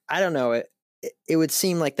I don't know. It would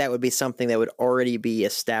seem like that would be something that would already be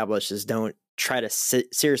established as don't try to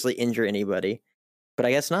seriously injure anybody, but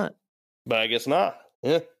I guess not. But I guess not.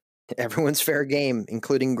 Yeah. Everyone's fair game,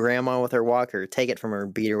 including Grandma with her walker. Take it from her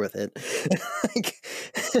and beat her with it.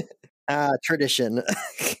 Tradition.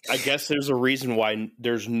 I guess there's a reason why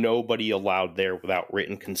there's nobody allowed there without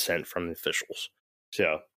written consent from the officials.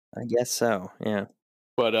 So I guess so. Yeah.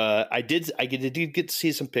 But I did get to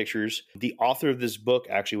see some pictures. The author of this book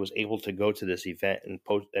actually was able to go to this event and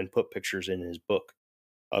put pictures in his book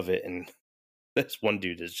of it. And this one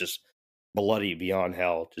dude is just bloody beyond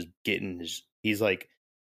hell, just he's like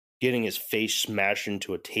getting his face smashed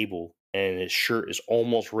into a table, and his shirt is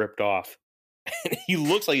almost ripped off. And he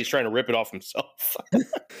looks like he's trying to rip it off himself.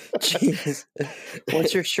 Jeez.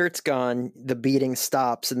 Once your shirt's gone, the beating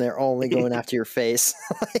stops, and they're only going after your face.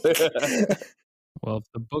 Well, if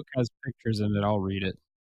the book has pictures in it, I'll read it.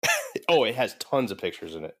 Oh, it has tons of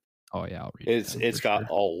pictures in it. Oh yeah, I'll read it. It's got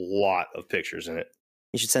a lot of pictures in it.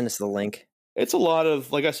 You should send us the link. It's a lot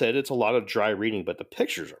of, like I said, it's a lot of dry reading, but the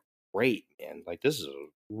pictures are great, man. Like, this is a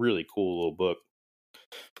really cool little book.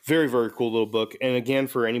 Very, very cool little book. And again,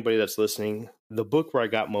 for anybody that's listening, the book where I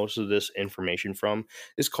got most of this information from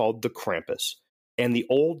is called The Krampus and the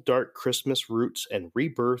Old Dark Christmas Roots and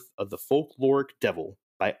Rebirth of the Folkloric Devil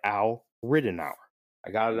by Al Ridenour.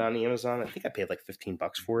 I got it on Amazon. I think I paid like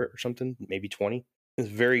 $15 for it or something, maybe 20. It's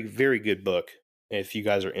a very, very good book. If you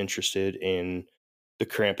guys are interested in the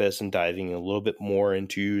Krampus and diving a little bit more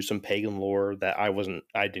into some pagan lore that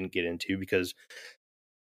I didn't get into, because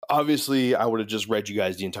obviously I would have just read you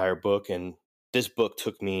guys the entire book, and this book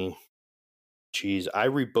took me, I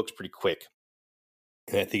read books pretty quick,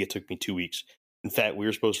 and I think it took me 2 weeks. In fact, we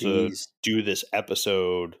were supposed to do this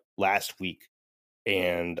episode last week,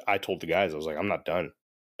 and I told the guys, I was like, I'm not done.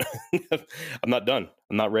 I'm not done.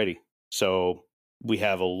 I'm not ready. So we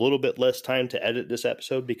have a little bit less time to edit this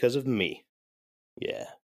episode because of me. Yeah.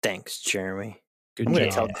 Thanks, Jeremy. Good I'm going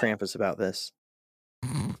to job. tell Krampus about this.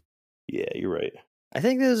 Yeah, you're right. I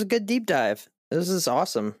think this is a good deep dive. This is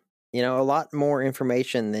awesome. You know, a lot more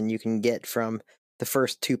information than you can get from the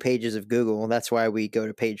first 2 pages of Google. That's why we go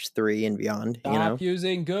to page 3 and beyond. Stop you know,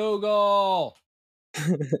 using Google.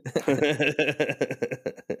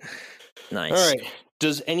 Nice. All right.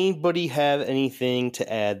 Does anybody have anything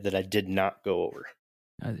to add that I did not go over?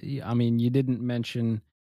 I mean, you didn't mention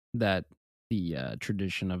that the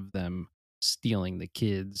tradition of them stealing the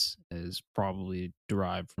kids is probably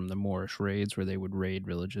derived from the Moorish raids, where they would raid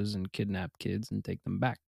villages and kidnap kids and take them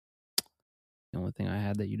back. The only thing I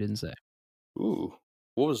had that you didn't say. Ooh.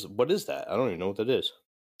 What is that? I don't even know what that is.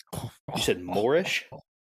 You said Moorish?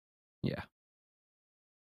 Yeah.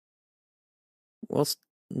 Well,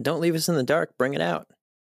 don't leave us in the dark. Bring it out.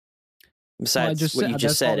 Besides what you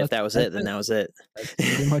just said, if that was it, then that was it. That's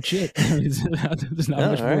pretty much it. There's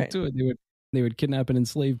not much more to it. They would kidnap and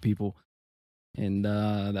enslave people, and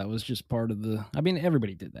that was just part of the. I mean,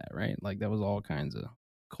 everybody did that, right? Like that was all kinds of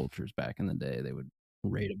cultures back in the day. They would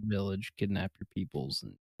raid a village, kidnap your peoples,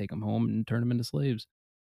 and take them home and turn them into slaves.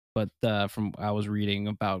 But from I was reading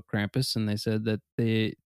about Krampus, and they said that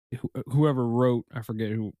whoever wrote, I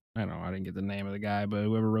forget who, I don't know, I didn't get the name of the guy, but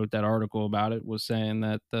whoever wrote that article about it was saying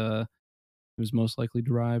that it was most likely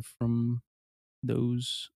derived from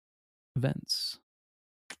those events.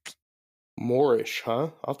 Moorish, huh?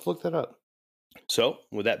 I'll have to look that up. So,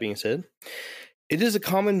 with that being said, it is a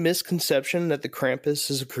common misconception that the Krampus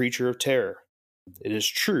is a creature of terror. It is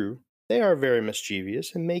true, they are very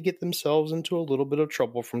mischievous and may get themselves into a little bit of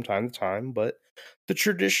trouble from time to time, but the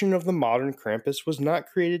tradition of the modern Krampus was not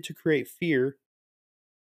created to create fear.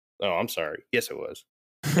 Oh, I'm sorry. Yes, it was.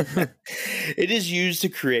 It is used to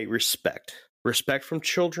create respect. Respect from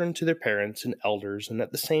children to their parents and elders, and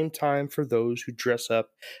at the same time for those who dress up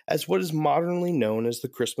as what is modernly known as the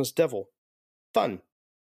Christmas Devil. Fun.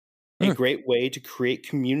 A great way to create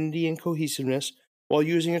community and cohesiveness while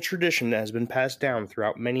using a tradition that has been passed down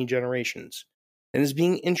throughout many generations and is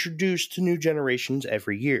being introduced to new generations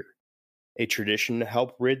every year. A tradition to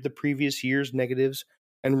help rid the previous year's negatives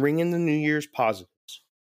and ring in the new year's positives.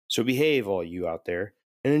 So behave, all you out there,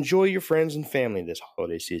 and enjoy your friends and family this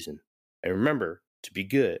holiday season. And remember to be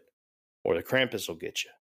good, or the Krampus will get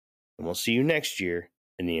you. And we'll see you next year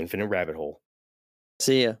in the Infinite Rabbit Hole.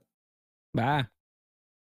 See ya. Bye.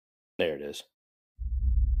 There it is.